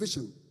watching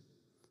television.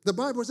 The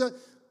Bible says,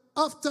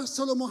 after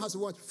Solomon has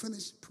what?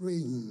 Finished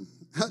praying.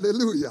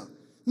 Hallelujah.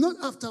 Not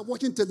after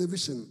watching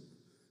television.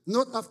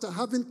 Not after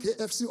having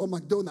KFC or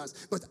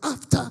McDonald's. But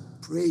after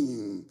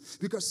praying.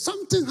 Because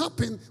something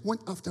happened when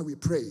after we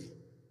pray.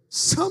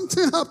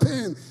 Something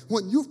happened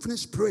when you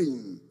finish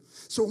praying.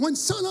 So when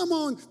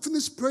Solomon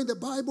finished praying, the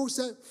Bible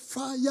said,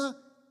 fire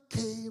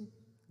came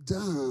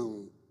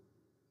down.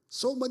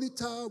 So many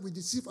times we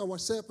deceive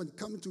ourselves and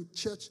come to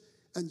church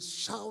and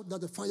shout that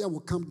the fire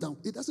will come down.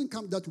 It doesn't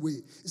come that way.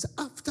 It's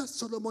after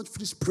Solomon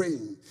finished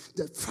praying,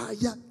 the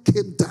fire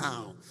came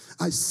down.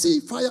 I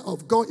see fire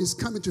of God is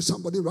coming to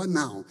somebody right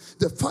now.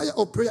 The fire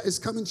of prayer is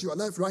coming to your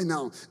life right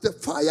now. The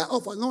fire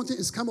of anointing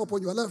is coming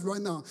upon your life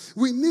right now.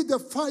 We need the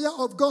fire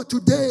of God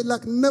today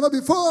like never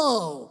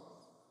before.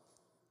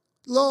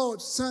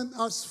 Lord, send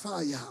us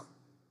fire.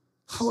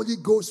 Holy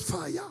Ghost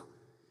fire.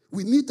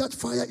 We need that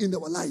fire in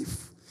our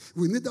life.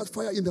 We need that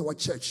fire in our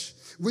church.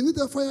 We need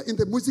that fire in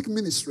the music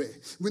ministry.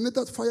 We need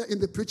that fire in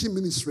the preaching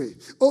ministry.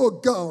 Oh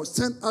God,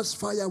 send us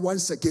fire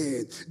once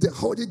again. The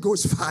Holy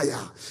Ghost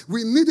fire.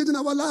 We need it in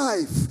our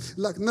life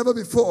like never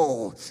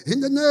before. In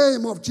the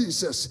name of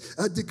Jesus,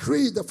 I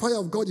decree the fire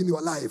of God in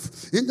your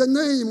life. In the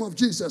name of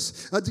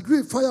Jesus, I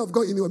decree fire of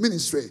God in your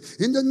ministry.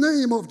 In the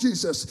name of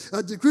Jesus,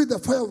 I decree the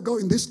fire of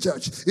God in this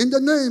church. In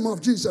the name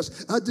of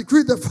Jesus, I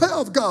decree the fire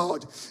of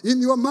God in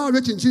your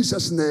marriage in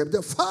Jesus' name.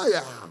 The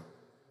fire.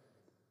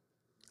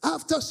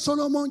 After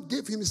Solomon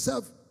gave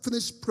himself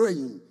finished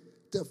praying,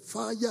 the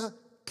fire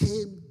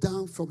came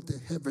down from the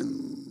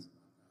heaven.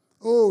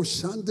 Oh,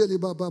 Shandeli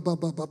Baba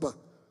Baba Baba.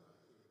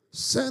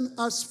 Send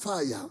us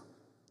fire.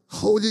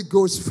 Holy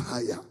Ghost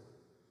fire.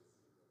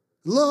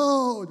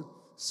 Lord,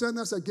 send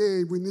us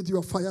again. We need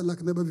your fire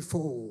like never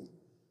before.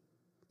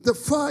 The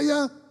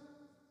fire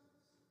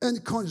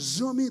and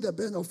consuming the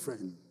burnt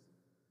offering.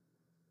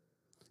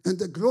 And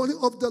the glory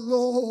of the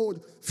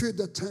Lord filled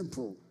the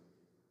temple.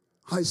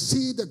 I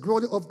see the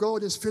glory of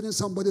God is filling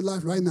somebody's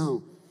life right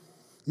now.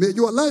 May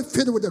your life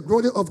fill with the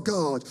glory of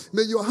God.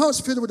 May your house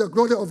fill with the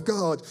glory of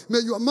God. May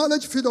your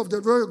marriage fill with the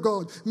glory of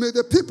God. May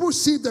the people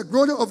see the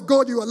glory of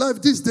God in your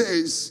life these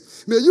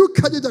days. May you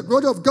carry the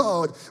glory of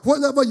God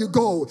wherever you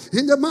go.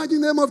 In the mighty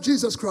name of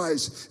Jesus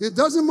Christ. It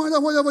doesn't matter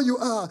wherever you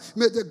are.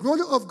 May the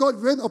glory of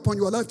God reign upon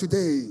your life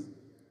today.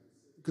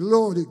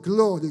 Glory,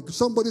 glory.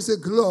 Somebody say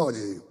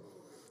glory.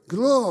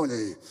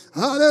 Glory.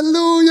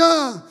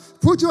 Hallelujah.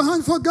 Put your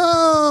hand for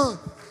God.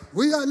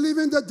 We are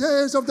living the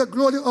days of the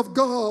glory of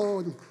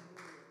God.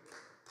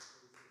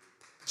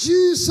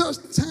 Jesus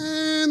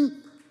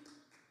turned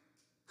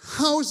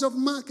house of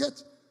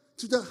market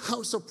to the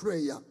house of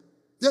prayer.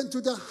 Then to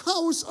the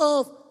house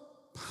of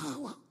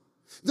power.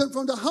 Then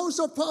from the house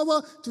of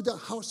power to the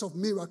house of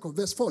miracle.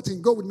 Verse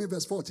 14. Go with me,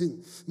 verse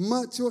 14.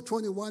 Matthew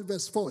 21,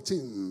 verse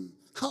 14.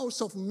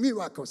 House of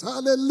miracles.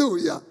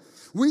 Hallelujah.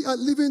 We are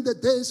living the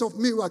days of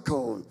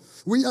miracle.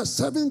 We are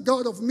serving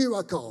God of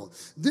miracle.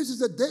 This is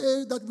the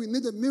day that we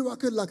need a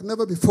miracle like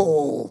never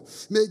before.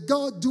 May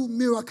God do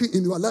miracle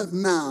in your life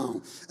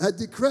now. I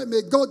declare,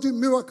 may God do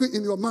miracle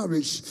in your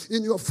marriage,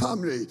 in your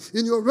family,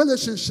 in your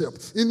relationship,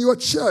 in your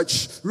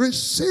church.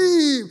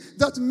 Receive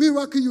that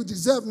miracle you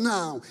deserve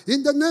now.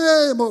 In the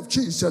name of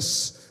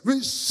Jesus,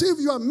 receive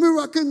your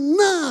miracle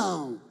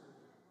now.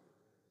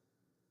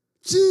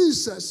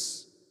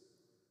 Jesus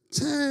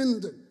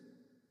turned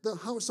the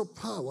house of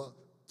power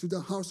to the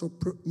house of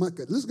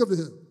market. Let's go over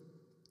here.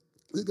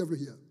 Let's go over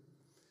here.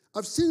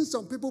 I've seen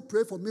some people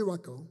pray for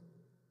miracle,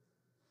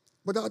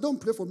 but I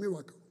don't pray for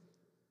miracle.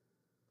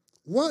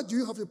 Why do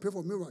you have to pray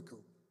for miracle?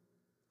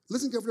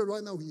 Listen carefully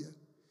right now here.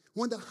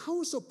 When the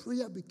house of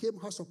prayer became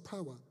house of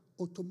power,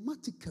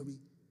 automatically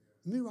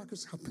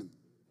miracles happen.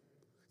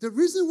 The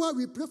reason why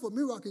we pray for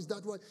miracle is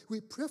that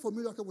we pray for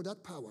miracle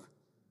without power.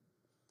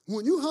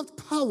 When you have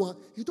power,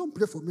 you don't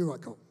pray for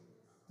miracle.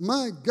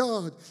 My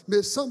God,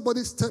 may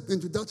somebody step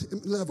into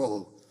that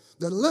level.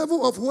 The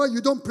level of where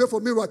you don't pray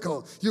for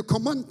miracle. You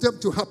command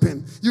them to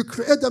happen. You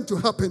create them to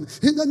happen.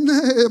 In the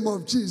name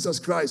of Jesus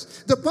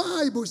Christ. The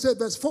Bible said,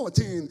 verse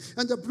 14,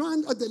 and the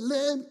blind and the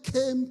lame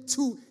came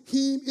to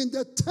him in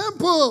the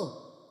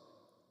temple.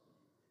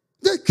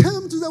 They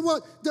came to the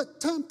what? The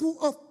temple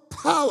of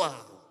power.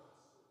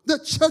 The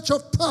church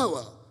of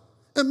power.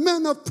 A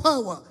man of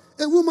power.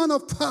 A woman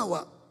of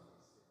power.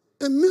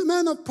 A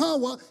man of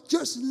power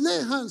just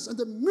lay hands and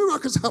the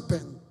miracles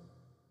happen.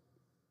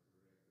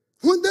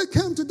 When they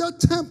came to that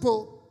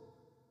temple,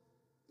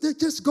 they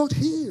just got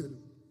healed.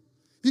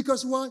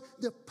 Because why?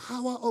 The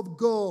power of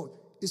God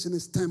is in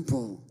his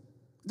temple.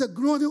 The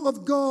glory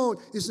of God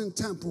is in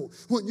temple.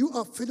 When you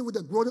are filled with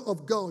the glory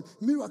of God,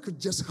 miracles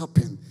just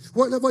happen.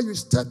 Wherever you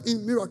step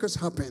in, miracles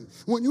happen.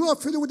 When you are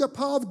filled with the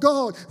power of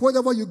God,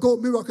 wherever you go,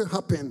 miracles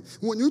happen.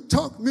 When you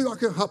talk,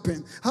 miracles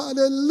happen.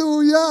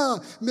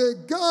 Hallelujah. May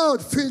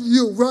God fill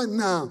you right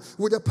now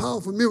with the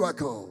powerful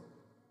miracle.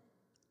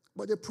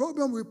 But the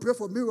problem we pray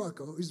for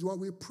miracle is when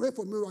we pray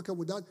for miracle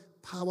without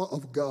power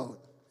of God.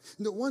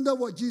 No wonder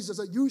what Jesus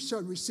said, you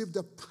shall receive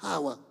the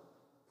power.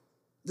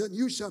 Then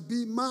you shall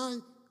be my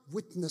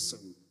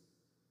witnessing.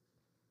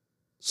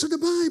 So the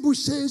Bible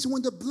says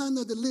when the blind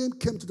and the lame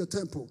came to the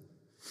temple.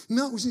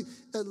 Now, you see,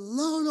 a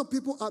lot of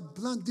people are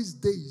blind these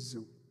days.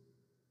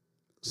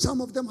 Some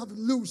of them have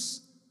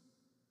lost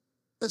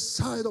a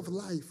sight of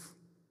life.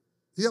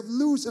 They have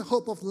lost a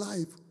hope of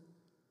life.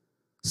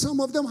 Some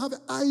of them have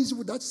eyes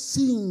without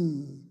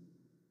seeing.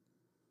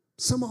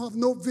 Some have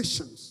no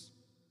visions.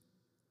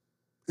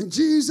 And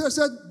Jesus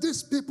said,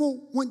 these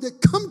people, when they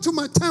come to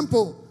my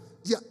temple,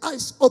 their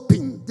eyes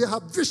open, they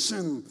have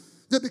vision.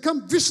 They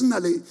become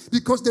visionary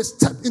because they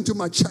step into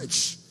my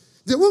church.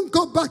 They won't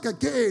go back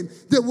again.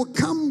 They will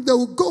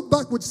go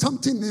back with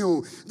something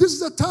new. This is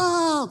the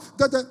time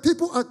that the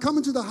people are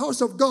coming to the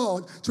house of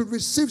God to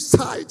receive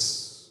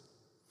sights.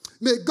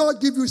 May God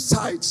give you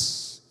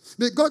sights.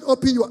 May God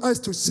open your eyes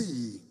to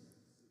see.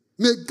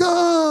 May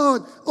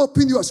God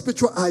open your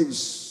spiritual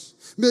eyes.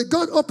 May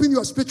God open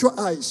your spiritual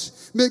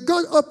eyes. May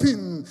God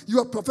open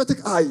your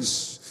prophetic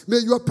eyes. May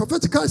your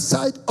prophetic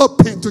sight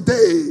open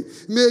today.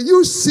 May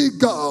you see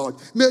God.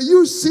 May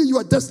you see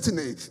your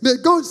destiny. May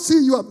God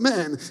see your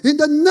man in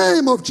the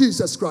name of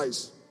Jesus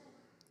Christ.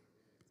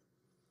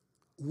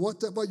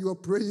 Whatever you are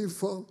praying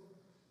for,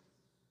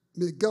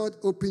 may God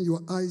open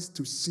your eyes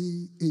to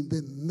see in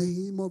the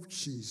name of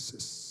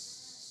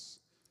Jesus.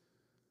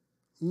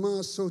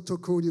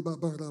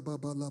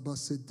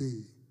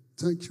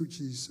 Thank you,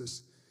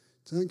 Jesus.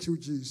 Thank you,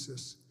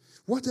 Jesus.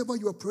 Whatever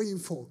you are praying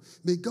for,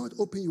 may God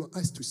open your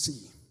eyes to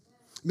see.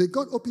 May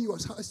God open your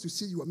eyes to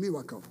see your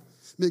miracle.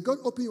 May God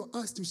open your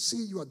eyes to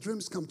see your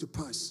dreams come to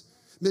pass.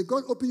 May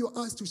God open your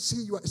eyes to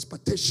see your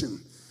expectation.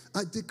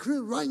 I decree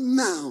right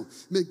now,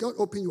 may God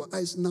open your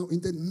eyes now in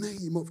the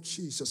name of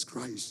Jesus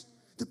Christ.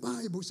 The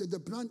Bible said the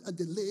blind and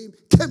the lame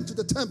came to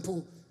the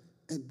temple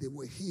and they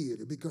were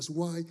healed. Because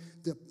why?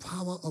 The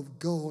power of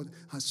God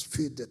has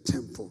filled the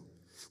temple.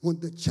 When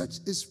the church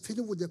is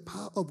filled with the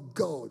power of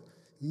God,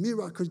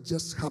 miracles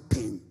just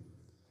happen.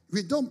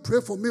 We don't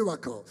pray for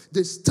miracle.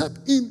 They step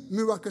in,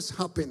 miracles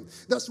happen.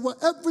 That's why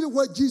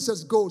everywhere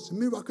Jesus goes,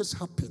 miracles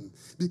happen.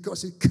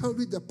 Because he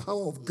carried the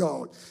power of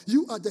God.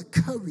 You are the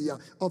carrier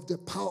of the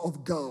power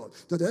of God.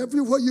 That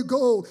everywhere you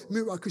go,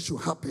 miracles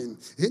should happen.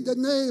 In the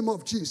name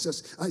of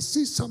Jesus, I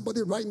see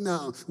somebody right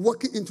now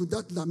walking into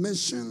that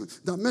dimension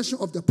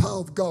of the power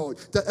of God.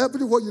 That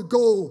everywhere you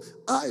go,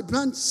 eye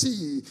blind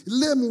see,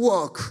 lame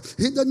walk.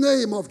 In the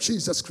name of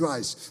Jesus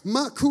Christ. You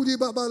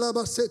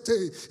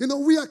know,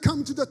 we are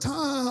come to the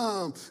time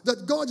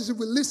that God is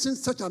releasing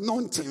such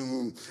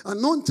anointing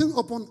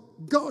upon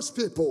God's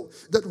people,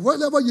 that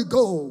wherever you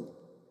go,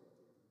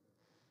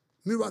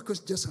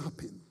 miracles just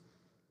happen.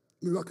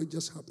 Miracles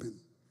just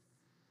happen.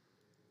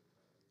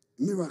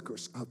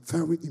 Miracles are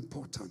very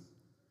important.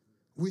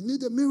 We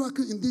need a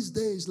miracle in these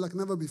days like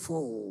never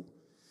before.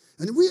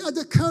 And we are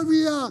the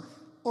carrier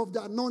of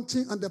the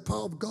anointing and the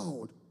power of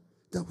God,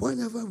 that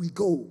wherever we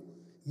go,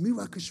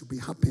 miracles should be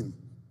happening.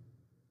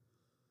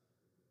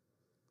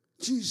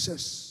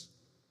 Jesus,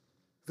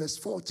 verse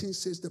 14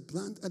 says, the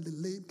blind and the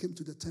lame came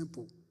to the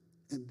temple,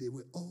 and they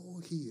were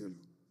all healed.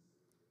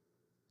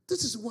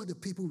 This is what the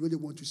people really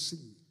want to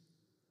see.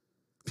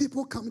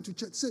 People coming to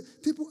church. Say,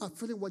 people are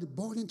feeling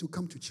boring to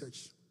come to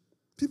church.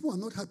 People are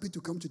not happy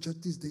to come to church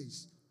these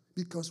days.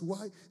 Because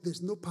why?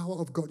 There's no power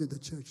of God in the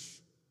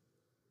church.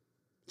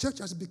 Church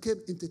has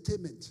become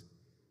entertainment.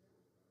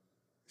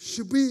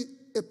 Should be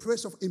a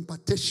place of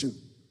impartation.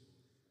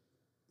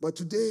 But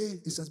today,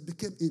 it has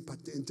become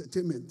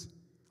entertainment.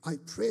 I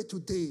pray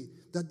today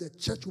that the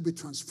church will be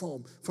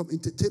transformed from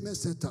entertainment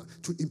center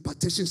to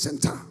impartation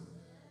center.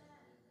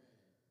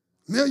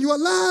 May your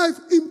life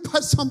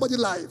impact somebody's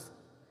life.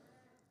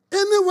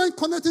 Anyone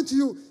connecting to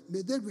you,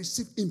 may they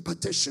receive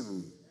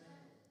impartation.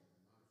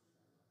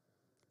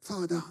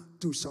 Father,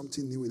 do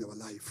something new in our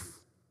life.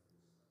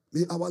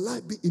 May our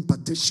life be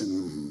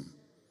impartation.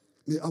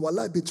 May our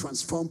life be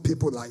transformed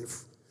people's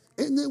life.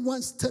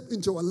 Anyone step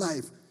into our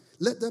life,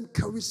 let them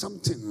carry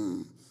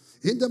something.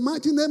 In the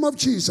mighty name of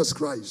Jesus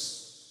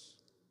Christ.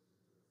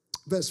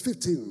 Verse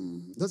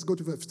 15. Let's go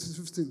to verse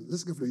 15.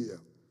 Let's go through here.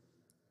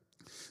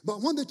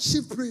 But when the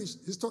chief priest,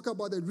 he's talking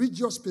about the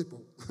religious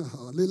people.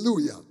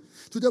 Hallelujah.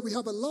 Today we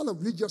have a lot of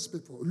religious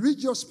people,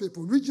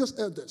 religious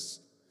elders.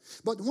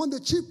 But when the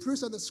chief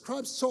priest and the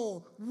scribes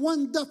saw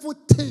wonderful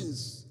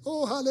things,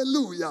 oh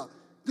hallelujah,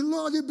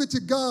 glory be to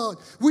God.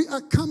 We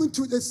are coming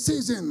to the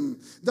season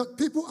that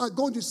people are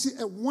going to see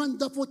a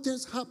wonderful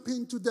things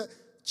happen to the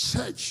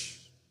church.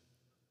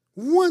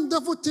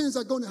 Wonderful things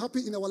are going to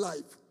happen in our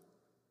life.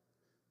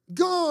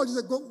 God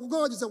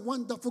is a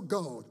wonderful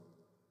God.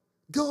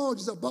 God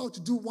is about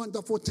to do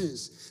wonderful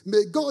things.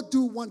 May God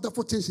do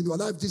wonderful things in your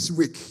life this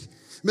week.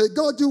 May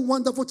God do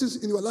wonderful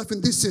things in your life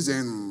in this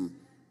season.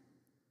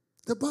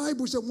 The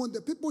Bible said when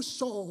the people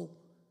saw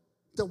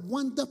the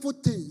wonderful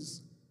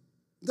things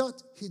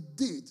that he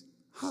did,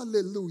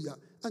 hallelujah,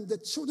 and the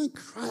children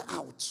cry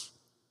out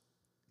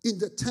in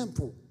the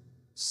temple,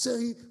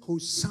 saying,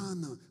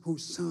 Hosanna,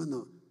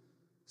 Hosanna,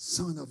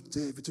 Son of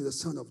David, to the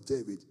Son of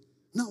David.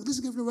 Now,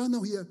 listen right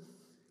now here,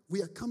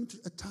 we are coming to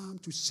a time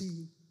to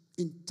see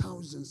in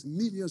thousands,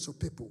 millions of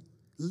people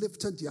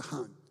lifted their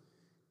hand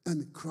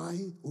and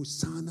crying,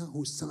 Hosanna,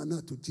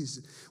 Hosanna to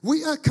Jesus.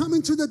 We are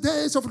coming to the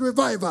days of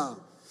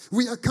revival.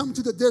 We are coming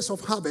to the days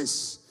of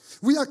harvest.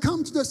 We are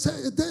come to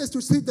the days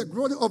to see the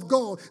glory of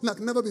God like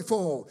never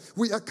before.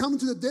 We are coming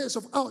to the days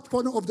of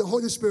outpouring of the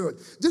Holy Spirit.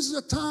 This is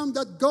a time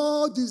that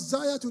God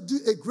desires to do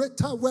a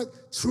greater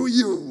work through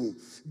you.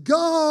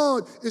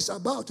 God is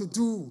about to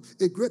do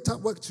a greater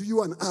work to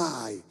you and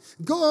I.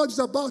 God is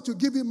about to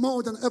give you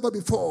more than ever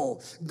before.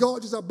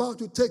 God is about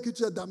to take you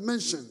to a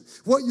dimension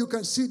where you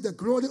can see the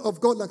glory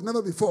of God like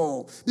never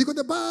before. Because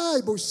the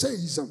Bible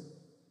says,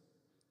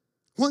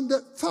 when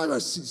the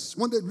Pharisees,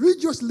 when the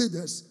religious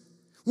leaders,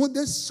 when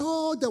they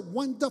saw the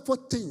wonderful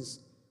things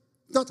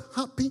that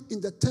happened in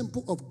the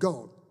temple of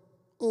God,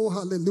 oh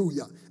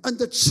hallelujah, and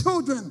the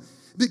children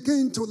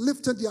began to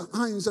lift their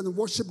hands and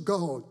worship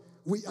God,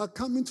 we are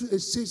coming to a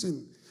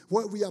season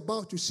where we are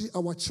about to see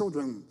our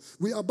children.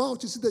 We are about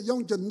to see the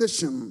young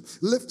generation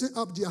lifting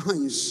up their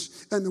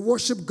hands and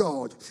worship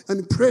God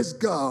and praise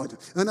God.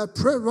 And I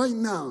pray right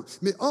now,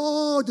 may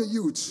all the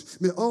youth,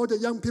 may all the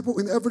young people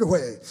in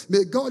everywhere,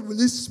 may God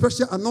release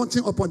special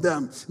anointing upon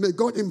them. May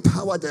God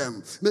empower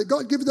them. May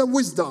God give them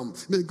wisdom.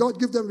 May God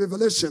give them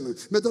revelation.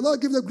 May the Lord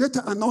give them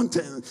greater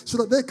anointing so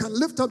that they can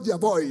lift up their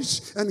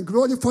voice and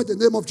glorify the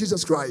name of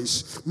Jesus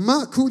Christ.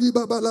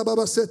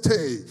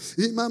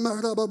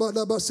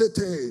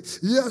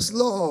 Yes,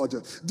 Lord,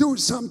 do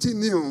something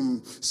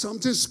new,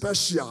 something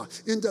special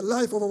in the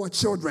life of our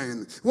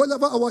children.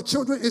 Wherever our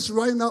children is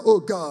right now, oh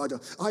God,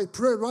 I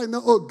pray right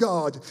now, oh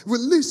God,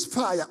 release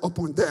fire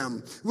upon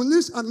them,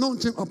 release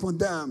anointing upon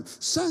them,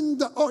 send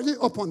the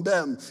oil upon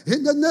them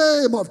in the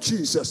name of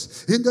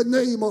Jesus. In the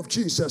name of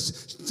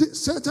Jesus.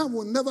 Satan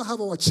will never have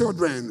our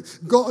children.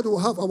 God will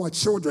have our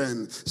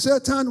children.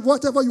 Satan,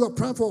 whatever you are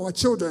praying for our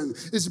children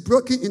is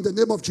broken in the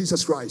name of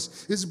Jesus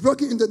Christ. It's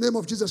broken in the name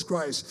of Jesus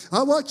Christ.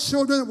 Our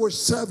children will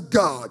serve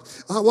God.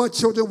 Our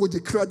children will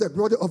declare the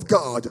glory of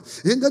God.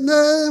 In the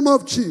name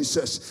of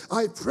Jesus,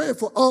 I pray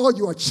for all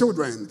your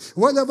children,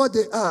 wherever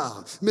they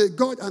are. May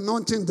God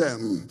anointing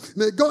them.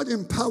 May God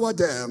empower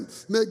them.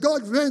 May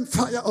God rain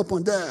fire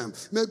upon them.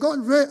 May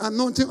God rain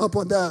anointing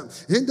upon them.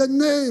 In the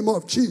name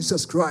of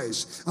Jesus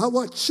Christ,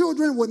 our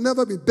children will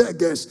never be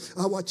beggars.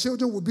 Our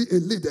children will be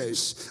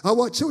leaders.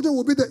 Our children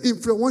will be the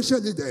influential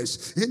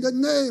leaders. In the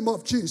name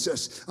of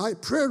Jesus, I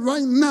pray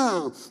right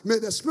now, may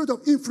the spirit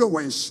of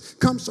influence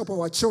come upon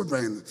our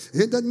children.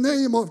 In the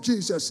name of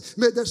Jesus,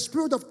 may the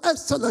spirit of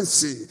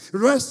excellency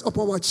rest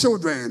upon our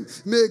children.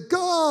 May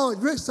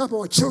God raise up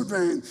our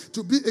children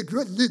to be a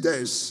great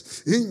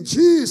leaders. In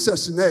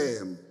Jesus'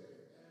 name.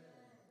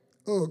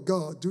 Oh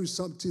God, do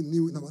something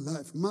new in our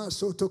life. Come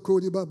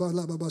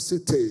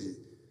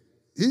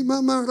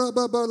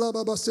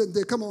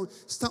on,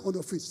 stand on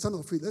your feet. Stand on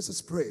your feet. Let's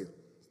just pray.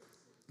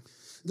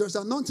 There's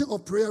an anointing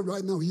of prayer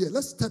right now here.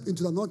 Let's step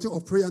into the anointing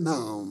of prayer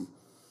now.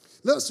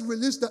 Let's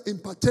release the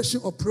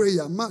impartation of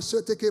prayer.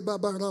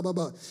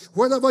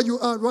 Wherever you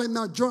are right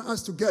now, join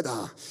us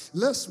together.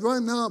 Let's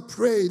right now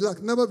pray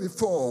like never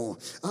before.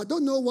 I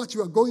don't know what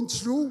you are going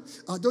through.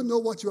 I don't know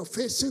what you are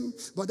facing.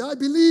 But I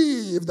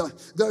believe that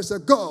there's a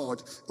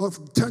God of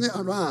turning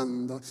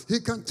around. He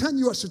can turn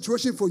your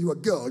situation for your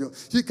good.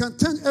 He can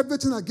turn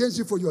everything against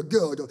you for your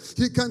good.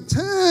 He can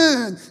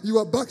turn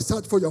your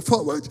backside for your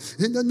forward.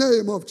 In the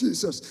name of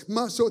Jesus.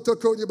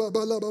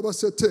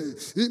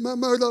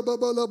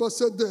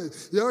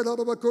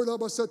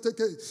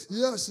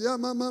 Yes,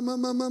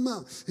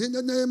 in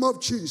the name of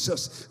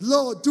Jesus.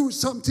 Lord, do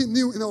something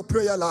new in our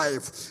prayer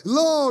life.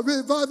 Lord,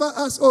 revive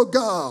us, oh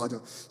God.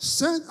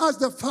 Send us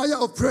the fire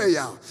of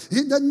prayer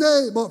in the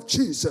name of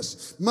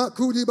Jesus.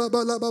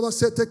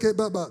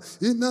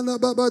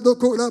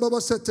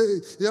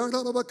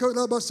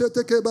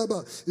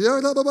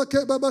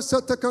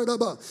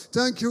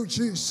 Thank you,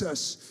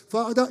 Jesus.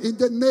 Father, in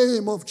the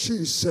name of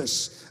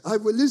Jesus, I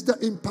release the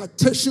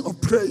impartation of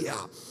prayer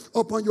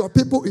upon your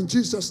people in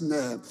Jesus'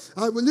 name.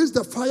 I release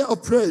the fire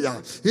of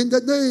prayer in the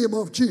name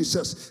of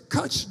Jesus.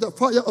 Catch the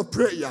fire of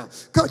prayer.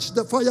 Catch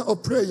the fire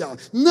of prayer.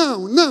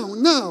 Now,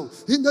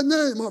 in the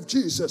name of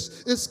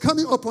Jesus. It's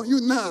coming upon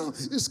you now.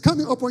 It's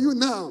coming upon you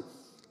now.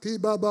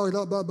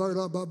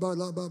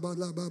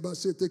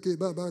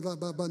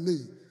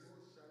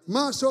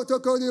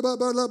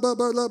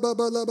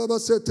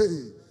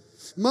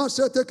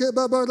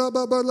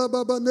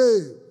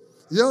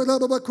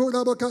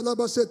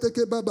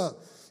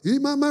 Yes,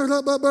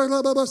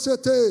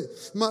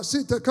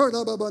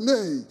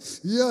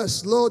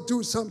 Lord,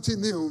 do something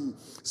new.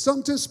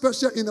 Something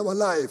special in our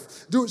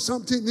life. Do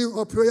something new in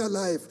our prayer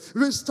life.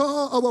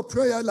 Restore our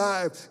prayer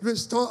life.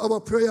 Restore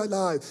our prayer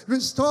life.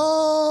 Restore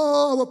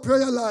our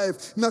prayer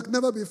life like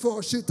never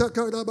before.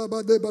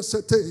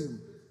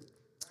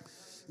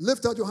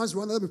 Lift out your hands,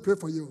 let me pray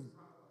for you.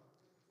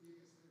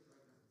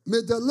 May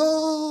the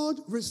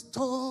Lord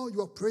restore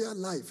your prayer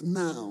life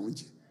now.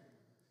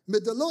 May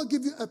the Lord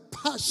give you a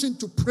passion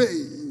to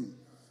pray.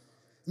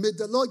 May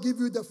the Lord give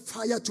you the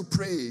fire to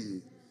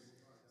pray.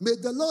 May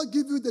the Lord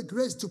give you the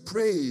grace to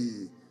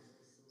pray.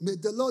 May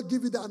the Lord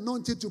give you the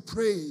anointing to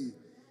pray.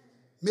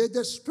 May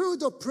the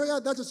spirit of prayer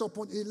that is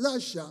upon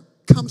Elisha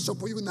comes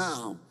upon you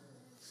now.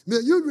 May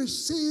you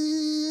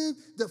receive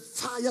the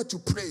fire to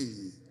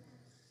pray.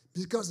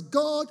 Because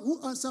God who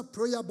answers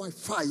prayer by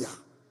fire,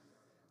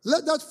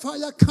 let that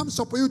fire come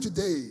upon you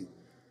today.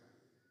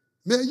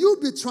 May you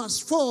be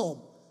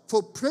transformed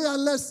from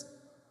prayerless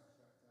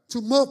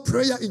to more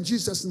prayer in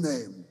Jesus'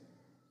 name.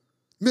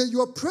 May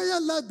your prayer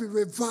life be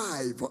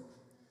revived.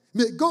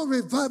 May God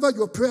revive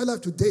your prayer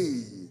life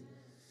today.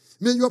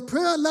 May your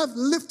prayer life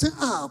lifting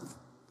up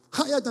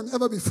higher than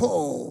ever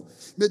before.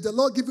 May the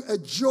Lord give you a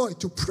joy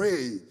to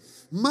pray.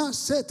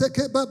 Receive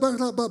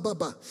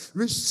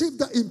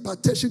the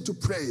impartation to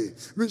pray.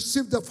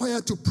 Receive the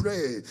fire to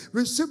pray.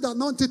 Receive the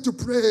anointing to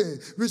pray.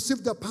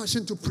 Receive the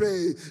passion to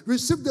pray.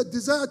 Receive the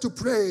desire to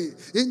pray.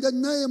 In the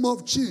name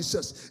of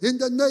Jesus. In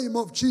the name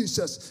of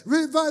Jesus.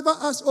 Revive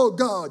us, oh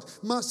God.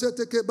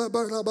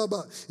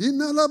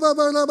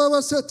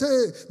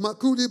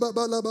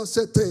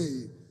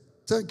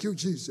 Thank you,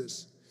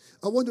 Jesus.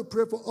 I want to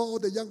pray for all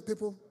the young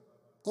people.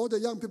 All the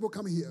young people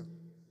coming here.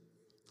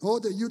 All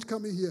the youth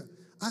coming here.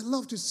 I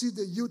love to see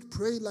the youth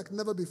pray like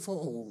never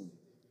before.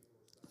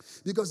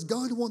 Because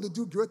God wants to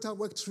do greater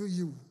work through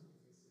you.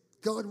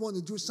 God wants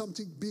to do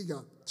something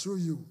bigger through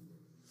you.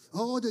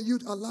 All the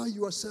youth, allow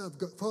yourself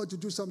for God to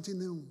do something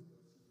new.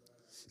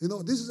 You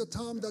know, this is a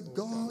time that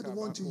God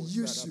wants to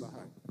use you.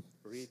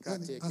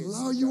 And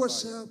allow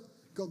yourself,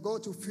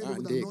 God, to fill you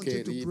with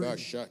anointing to pray.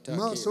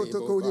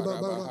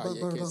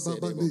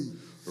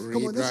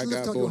 Come on, let's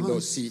lift up your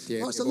hands.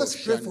 Pastor, let's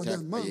pray for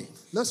them. Man,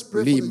 let's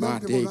pray for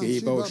the young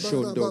people.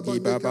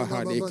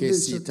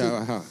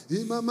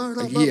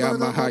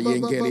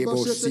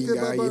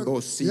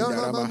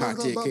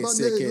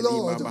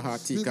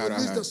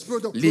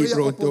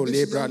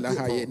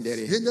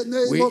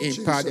 We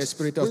impart the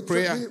spirit of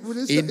prayer.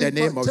 In the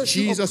name of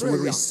Jesus, we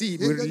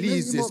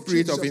release the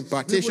spirit of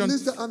impartation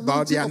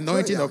about the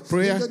anointing of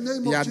prayer,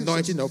 the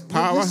anointing of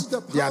power,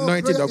 the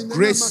anointing of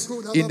grace.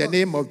 In the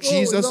name of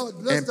Jesus,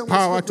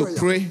 empower to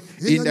pray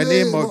in the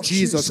name of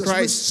Jesus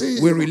Christ.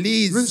 We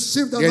release the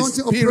spirit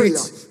of prayer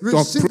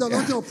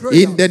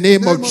in the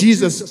name of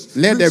Jesus.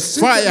 Let the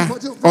fire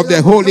of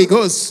the Holy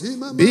Ghost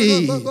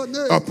be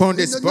upon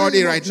this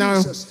body right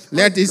now.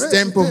 Let this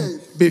temple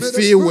be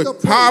filled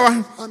with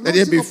power. Let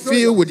it be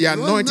filled with the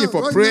anointing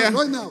for prayer.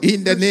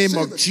 In the name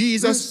of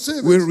Jesus,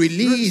 we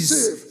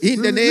release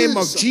in the name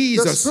of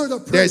Jesus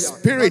the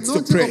spirit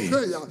to pray,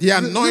 the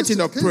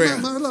anointing of prayer,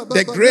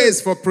 the grace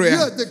for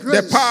prayer,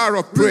 the power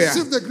of prayer.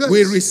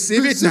 We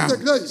receive it now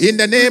in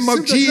the name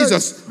of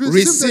Jesus.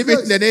 Receive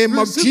it in the name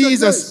of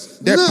Jesus.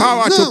 The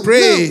power to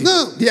pray,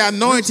 the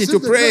anointing to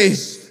pray,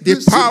 the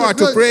power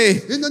to pray.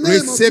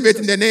 Receive it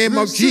in the name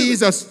of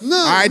Jesus.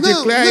 I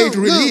declare it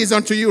release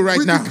unto you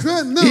right now.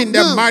 In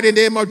the mighty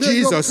name of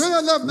Jesus,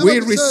 we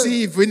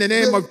receive in the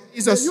name of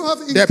Jesus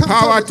the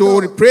power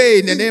to pray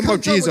in the name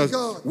of Jesus.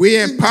 We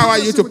empower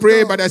you to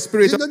pray by the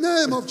Spirit.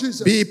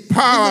 Be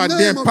empowered,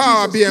 be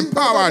empowered, be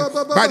empowered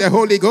by the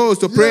Holy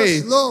Ghost to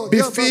pray.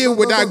 Be filled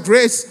with that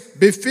grace.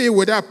 Be filled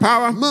with that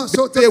power, be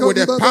filled with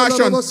that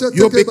passion.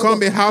 You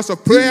become a house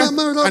of prayer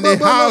and a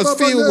house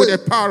filled with the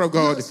power of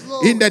God.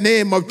 In the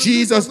name of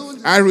Jesus,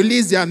 I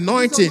release the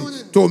anointing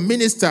to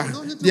minister,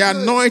 the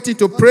anointing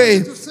to pray,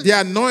 the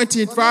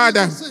anointing,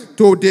 Father,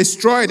 to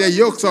destroy the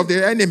yokes of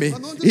the enemy.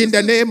 In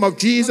the name of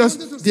Jesus,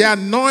 the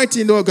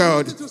anointing, oh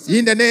God,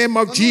 in the name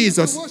of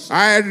Jesus,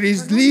 I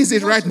release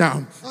it right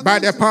now by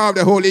the power of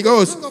the Holy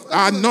Ghost.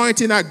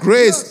 Anointing our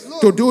grace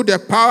to do the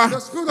power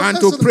and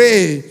to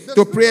pray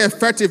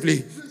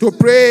effectively, to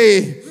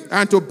pray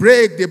and to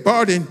break the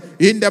burden.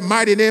 In the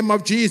mighty name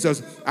of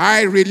Jesus,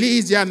 I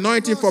release the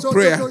anointing for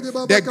prayer,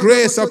 the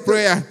grace of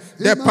prayer,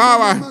 the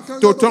power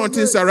to turn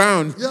things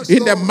around.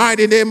 In the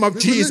mighty name of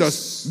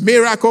Jesus,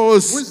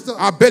 miracles,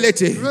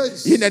 ability.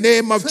 In the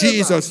name of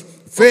Jesus,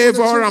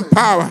 favor and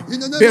power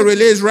be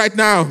released right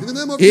now.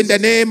 In the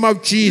name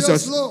of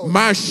Jesus.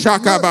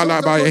 Mashaka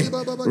balabaye.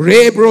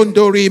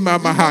 Rebrondori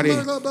mamahari.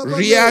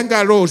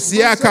 Riangaro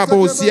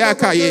siakabo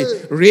siakaye.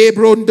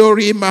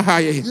 Rebrondori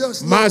mahaye.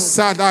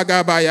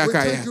 Masadaga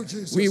bayakaya.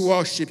 We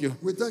worship you.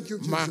 We thank you,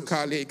 Jesus.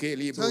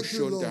 Thank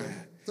you, Lord.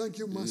 Thank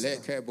you, Master.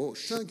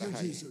 Thank you,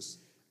 Jesus.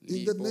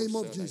 In the name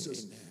of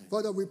Jesus.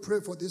 Father, we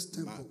pray for this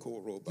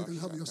temple. You can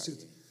have your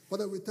seat.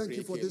 Father, we thank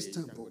you for this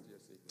temple.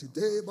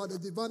 Today, by the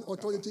divine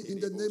authority in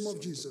the name of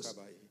Jesus,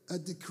 I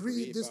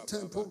decree this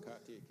temple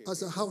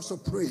as a house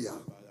of prayer.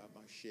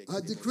 I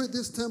decree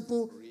this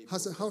temple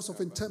as a house of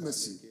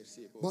intimacy.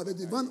 By the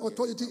divine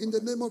authority in the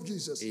name of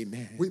Jesus,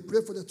 Amen. we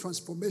pray for the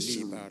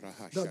transformation,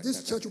 that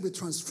this church will be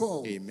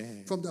transformed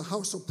Amen. from the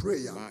house of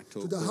prayer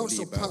to the house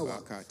of power,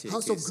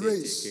 house of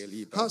grace,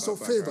 house of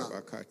favor.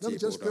 Let me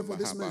just pray for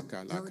this man.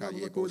 Let's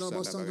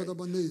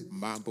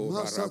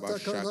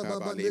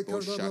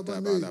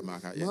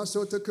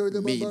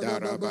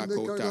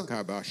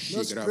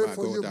pray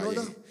for you,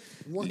 brother.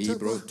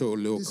 Whatever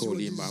is your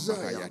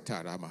desire,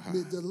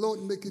 may the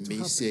Lord make it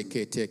happen.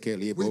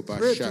 We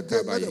pray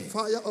today, let the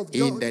fire of God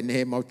in the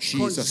name of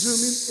Jesus,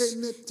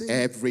 consuming anything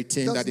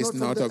everything that is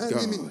not of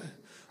God,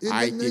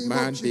 I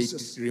demand be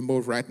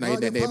removed right now in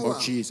the name of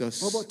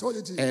Jesus.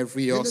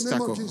 Every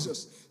obstacle,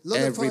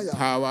 every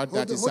power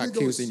that is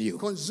accusing you,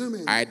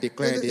 I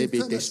declare they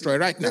be destroyed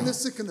right now.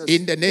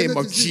 In the name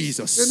of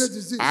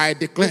Jesus, I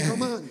declare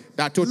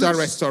that total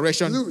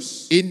restoration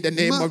in the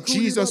name of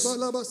Jesus.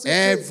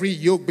 Every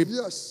yoke,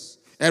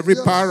 every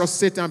power of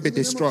Satan be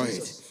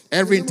destroyed.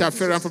 Every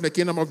interference from the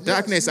kingdom of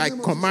darkness, I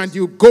command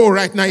you, go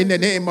right now in the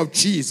name of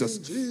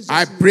Jesus.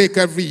 I break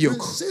every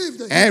yoke,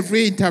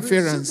 every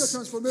interference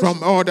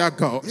from other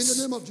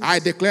gods. I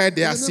declare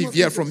they are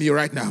severe from you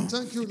right now.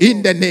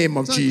 In the name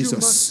of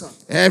Jesus.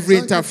 Every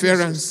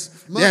interference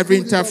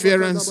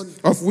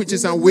of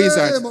witches and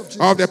wizards,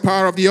 of the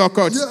power of the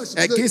occult,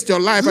 against your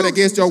life and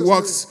against your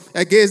works,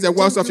 against the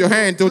works of your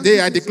hand,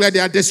 today I declare they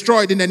are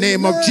destroyed in the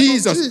name of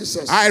Jesus.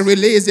 I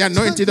release the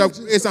anointing of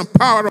grace and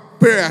power of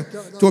prayer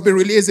to be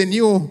released in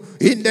you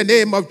in the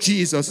name of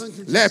Jesus.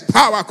 Let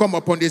power come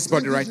upon this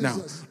body right now.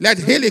 Let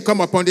healing come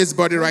upon this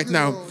body right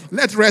now.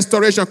 Let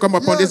restoration come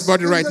upon this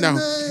body right now.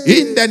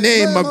 In the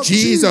name of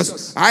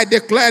Jesus, I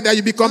declare that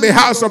you become a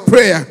house of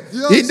prayer.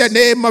 In the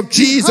name of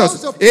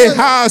Jesus, a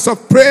house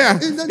of prayer,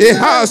 a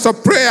house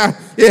of prayer,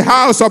 a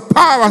house of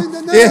power,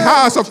 a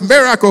house of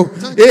miracle,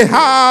 a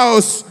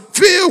house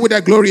filled with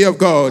the glory of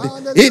God.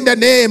 In the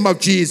name of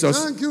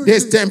Jesus,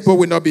 this temple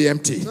will not be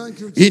empty.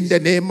 In the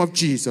name of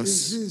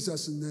Jesus. In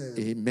Jesus' name.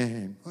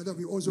 Amen. Father,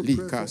 we also pray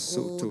for all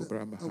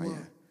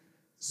our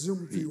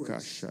Zoom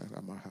viewers.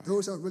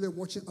 Those are really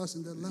watching us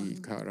in the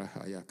land. Father,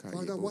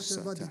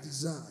 whatever they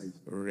desire,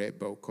 right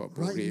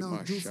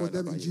now do for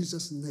them in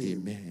Jesus' name.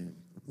 Amen.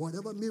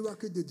 Whatever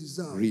miracle they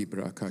desire, let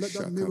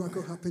that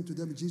miracle happen to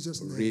them in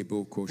Jesus' name. We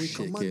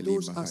command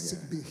those who are sick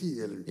be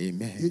healed.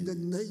 Amen. In the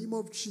name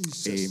of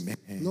Jesus. Amen.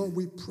 Lord,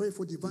 we pray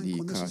for divine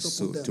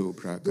connections upon them.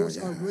 Those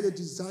are really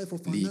desire for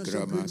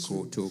financial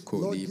breakthrough.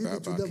 Lord, give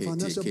it to them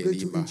financial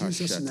breakthrough in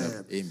Jesus'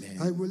 name. Amen.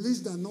 I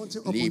release the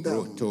anointing upon them.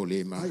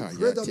 I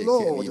pray that,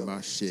 Lord, their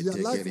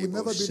life will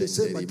never be the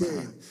same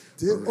again.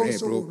 They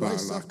also will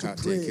rise up to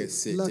pray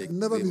like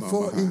never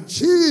before in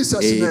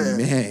Jesus' name.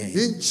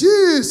 In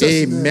Jesus'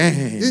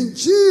 name. In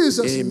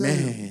Jesus'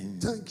 name.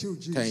 Thank you,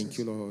 Jesus. Thank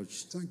you, Lord.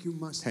 Thank you,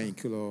 Master.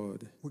 Thank you,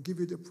 Lord. We give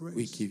you the praise.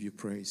 We give you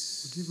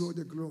praise. We give you all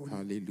the glory.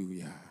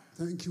 Hallelujah.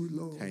 Thank you,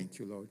 Lord. Thank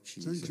you, Lord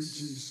Jesus. Thank you,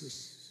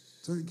 Jesus.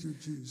 Thank you,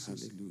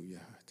 Jesus.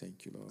 Hallelujah.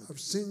 Thank you, Lord. I've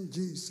seen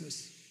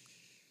Jesus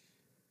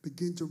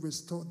begin to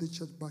restore the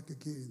church back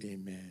again.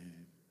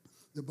 Amen.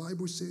 The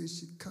Bible says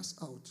he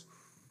cast out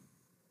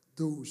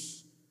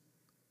those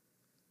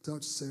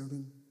that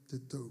serving the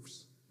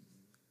doves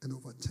and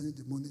overturning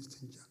the demonic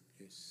danger.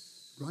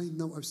 Yes. Right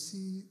now, I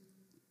see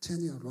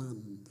turning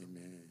around.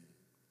 Amen.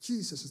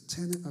 Jesus is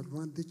turning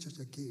around the church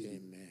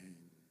again. Amen.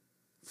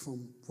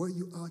 From where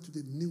you are to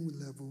the new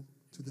level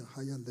to the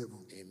higher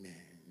level. Amen.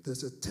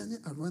 There's a turning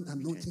around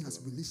anointing has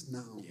released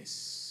now.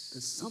 Yes.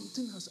 There's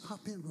something has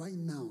happened right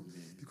now.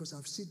 Amen. Because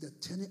I've seen the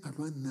turning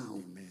around now.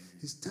 Amen.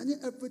 He's turning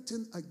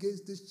everything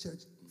against this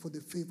church for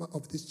the favor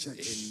of this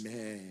church.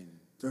 Amen.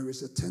 There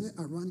is a turning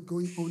around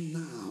going on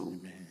now.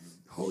 Amen.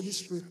 Holy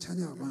Spirit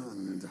turning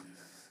around.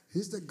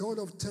 He's the God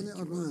of turning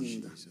around.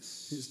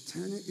 He's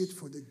turning it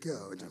for the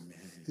good. Amen.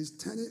 He's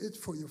turning it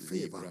for your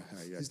favor.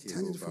 He's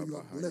turning it for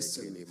your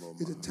blessing.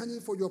 He's turning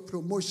it for your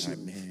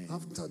promotion. Amen.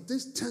 After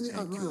this turning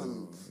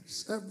around,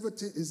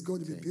 everything is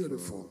going to be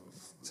beautiful.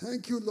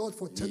 Thank you, Lord,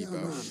 for turning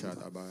around. Thank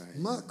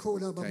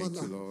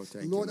you, Lord.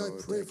 Thank Lord, you, I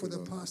Lord. pray Thank for you, the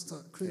Lord. pastor,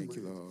 Thank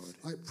you, Kramer. Lord.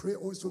 I pray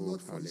also,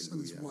 Lord, for his son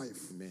and his hallelujah.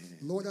 wife. Amen.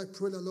 Lord, I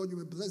pray that, Lord, you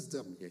will bless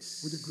them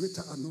Yes. with a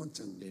greater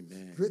anointing,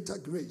 Amen. greater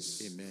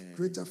grace, Amen.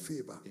 greater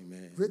favor,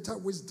 Amen. greater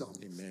wisdom,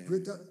 Amen.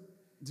 greater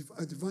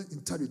divine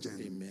intelligence,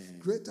 Amen.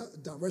 greater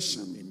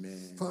direction.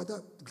 Amen.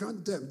 Father,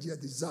 grant them their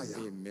desire.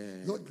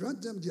 Amen. Lord,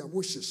 grant them their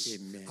wishes.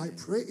 Amen. I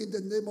pray in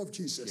the name of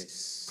Jesus.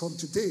 Yes. From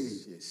today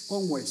Yes.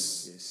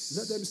 onwards, Yes.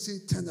 let them see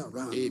turn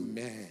around.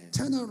 Amen.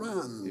 Turn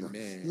around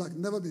Amen. like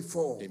never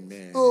before.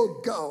 Amen.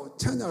 Oh God,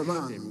 turn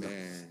around.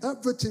 Amen.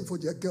 Everything for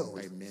their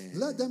good. Amen.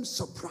 Let them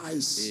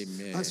surprise.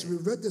 Amen. As we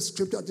read the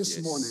scripture this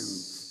Yes. morning,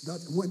 that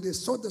when they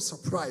saw the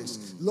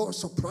surprise, Lord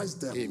surprise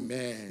them.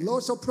 Amen.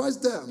 Lord surprise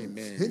them.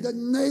 Amen. In the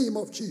name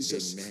of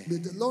Jesus. Amen. May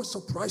the Lord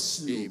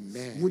surprise you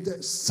Amen. with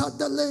the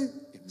suddenly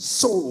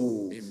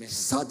soul, Amen.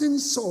 sudden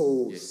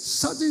soul, Yes.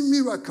 sudden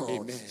miracle,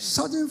 Amen.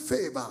 sudden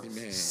favor,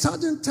 Amen.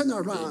 sudden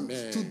turnaround.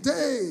 Amen.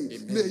 Today,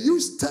 Amen. may you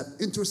step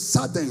into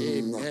sudden,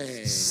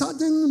 Amen.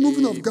 sudden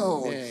moving of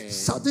God, Amen.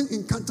 sudden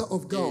encounter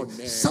of God,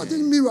 Amen.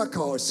 sudden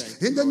miracles.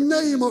 Thank In you, the Lord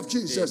name of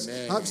Jesus. Jesus,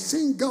 Amen. I've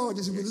seen God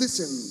is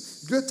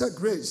releasing greater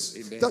grace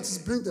Amen. that is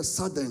bring the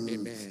sudden,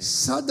 Amen.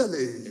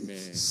 suddenly,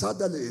 Amen.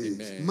 suddenly.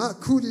 Amen.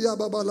 Makuria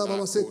babala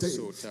babasete.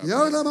 Makosota.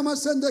 Yara mama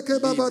sendeke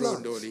babala.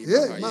 Librondoli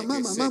Yeah, mahayege mama,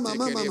 mama, sete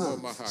mama, kerebo mama.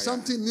 mahaya.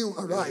 Something new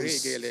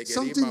arise. Regelegere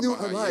Something new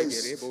mama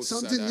arise. hayegerebo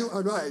Something sada. new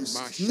arise.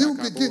 Mashaka New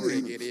bo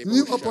beginning. regerebo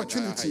New shada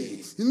opportunity.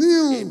 haye.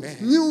 New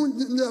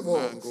Amen. level.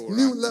 Mango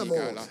New rati level.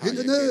 gala In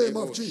the hayegerebo name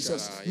of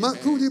Jesus. shada. Amen.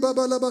 Makuri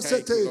babala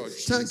Thank you, basete. Lord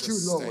Thank you,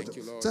 Jesus. Lord. Thank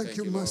you, Lord. Thank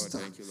you, Lord. Master.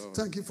 Thank you, Lord.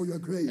 Thank you for your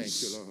grace.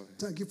 Thank you, Lord.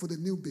 Thank you for the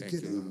new Thank you,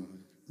 beginning. Lord.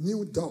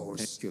 New doors,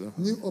 Thank you, Lord.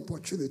 new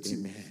opportunity,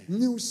 Amen.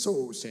 new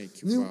souls,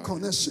 Thank you, new Father.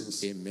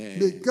 connections. Amen.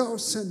 May God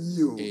send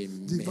you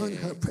Amen. divine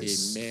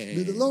helpers. Amen.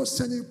 May the Lord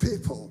send you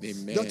people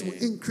Amen. that will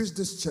increase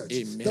this church,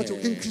 that will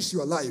Amen. increase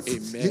your life.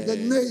 Amen. In the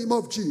name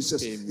of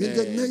Jesus. In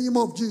the Amen. name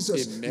of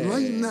Jesus. Amen.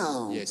 Right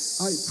now,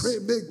 Yes. I pray,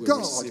 may We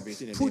God receive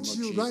it in the put name of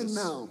you right Jesus.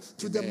 now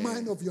to the Amen.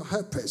 mind of your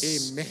helpers.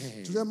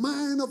 Amen. To the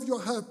mind of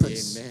your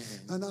helpers. Amen.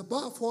 And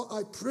above all,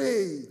 I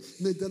pray,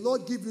 may the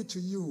Lord give you to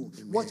you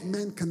what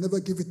men can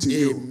never give it to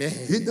you. Amen.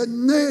 In the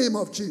name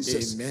of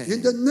Jesus. Amen.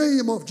 In the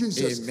name of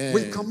Jesus. Amen.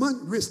 We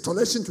command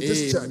restoration to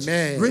this church.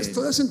 Amen.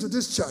 Restoration to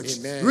this church.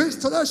 Amen.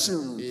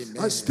 Restoration. Amen.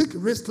 I speak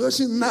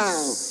restoration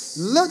now.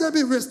 Let there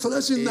be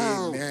restoration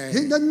now. Amen.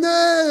 In the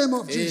name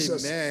of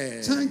Jesus.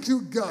 Amen. Thank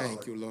you, God.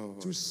 Thank you,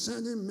 Lord. To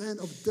sending men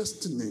of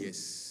destiny.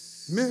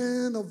 Yes.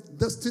 Men of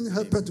destiny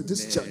helper to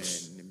this Amen.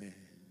 church. Amen.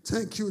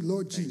 Thank you,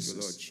 Lord Thank Jesus.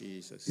 you, Lord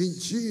Jesus. In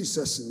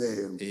Jesus'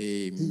 name.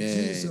 Amen.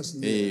 In Jesus'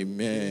 name.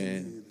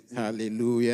 Amen. Hallelujah.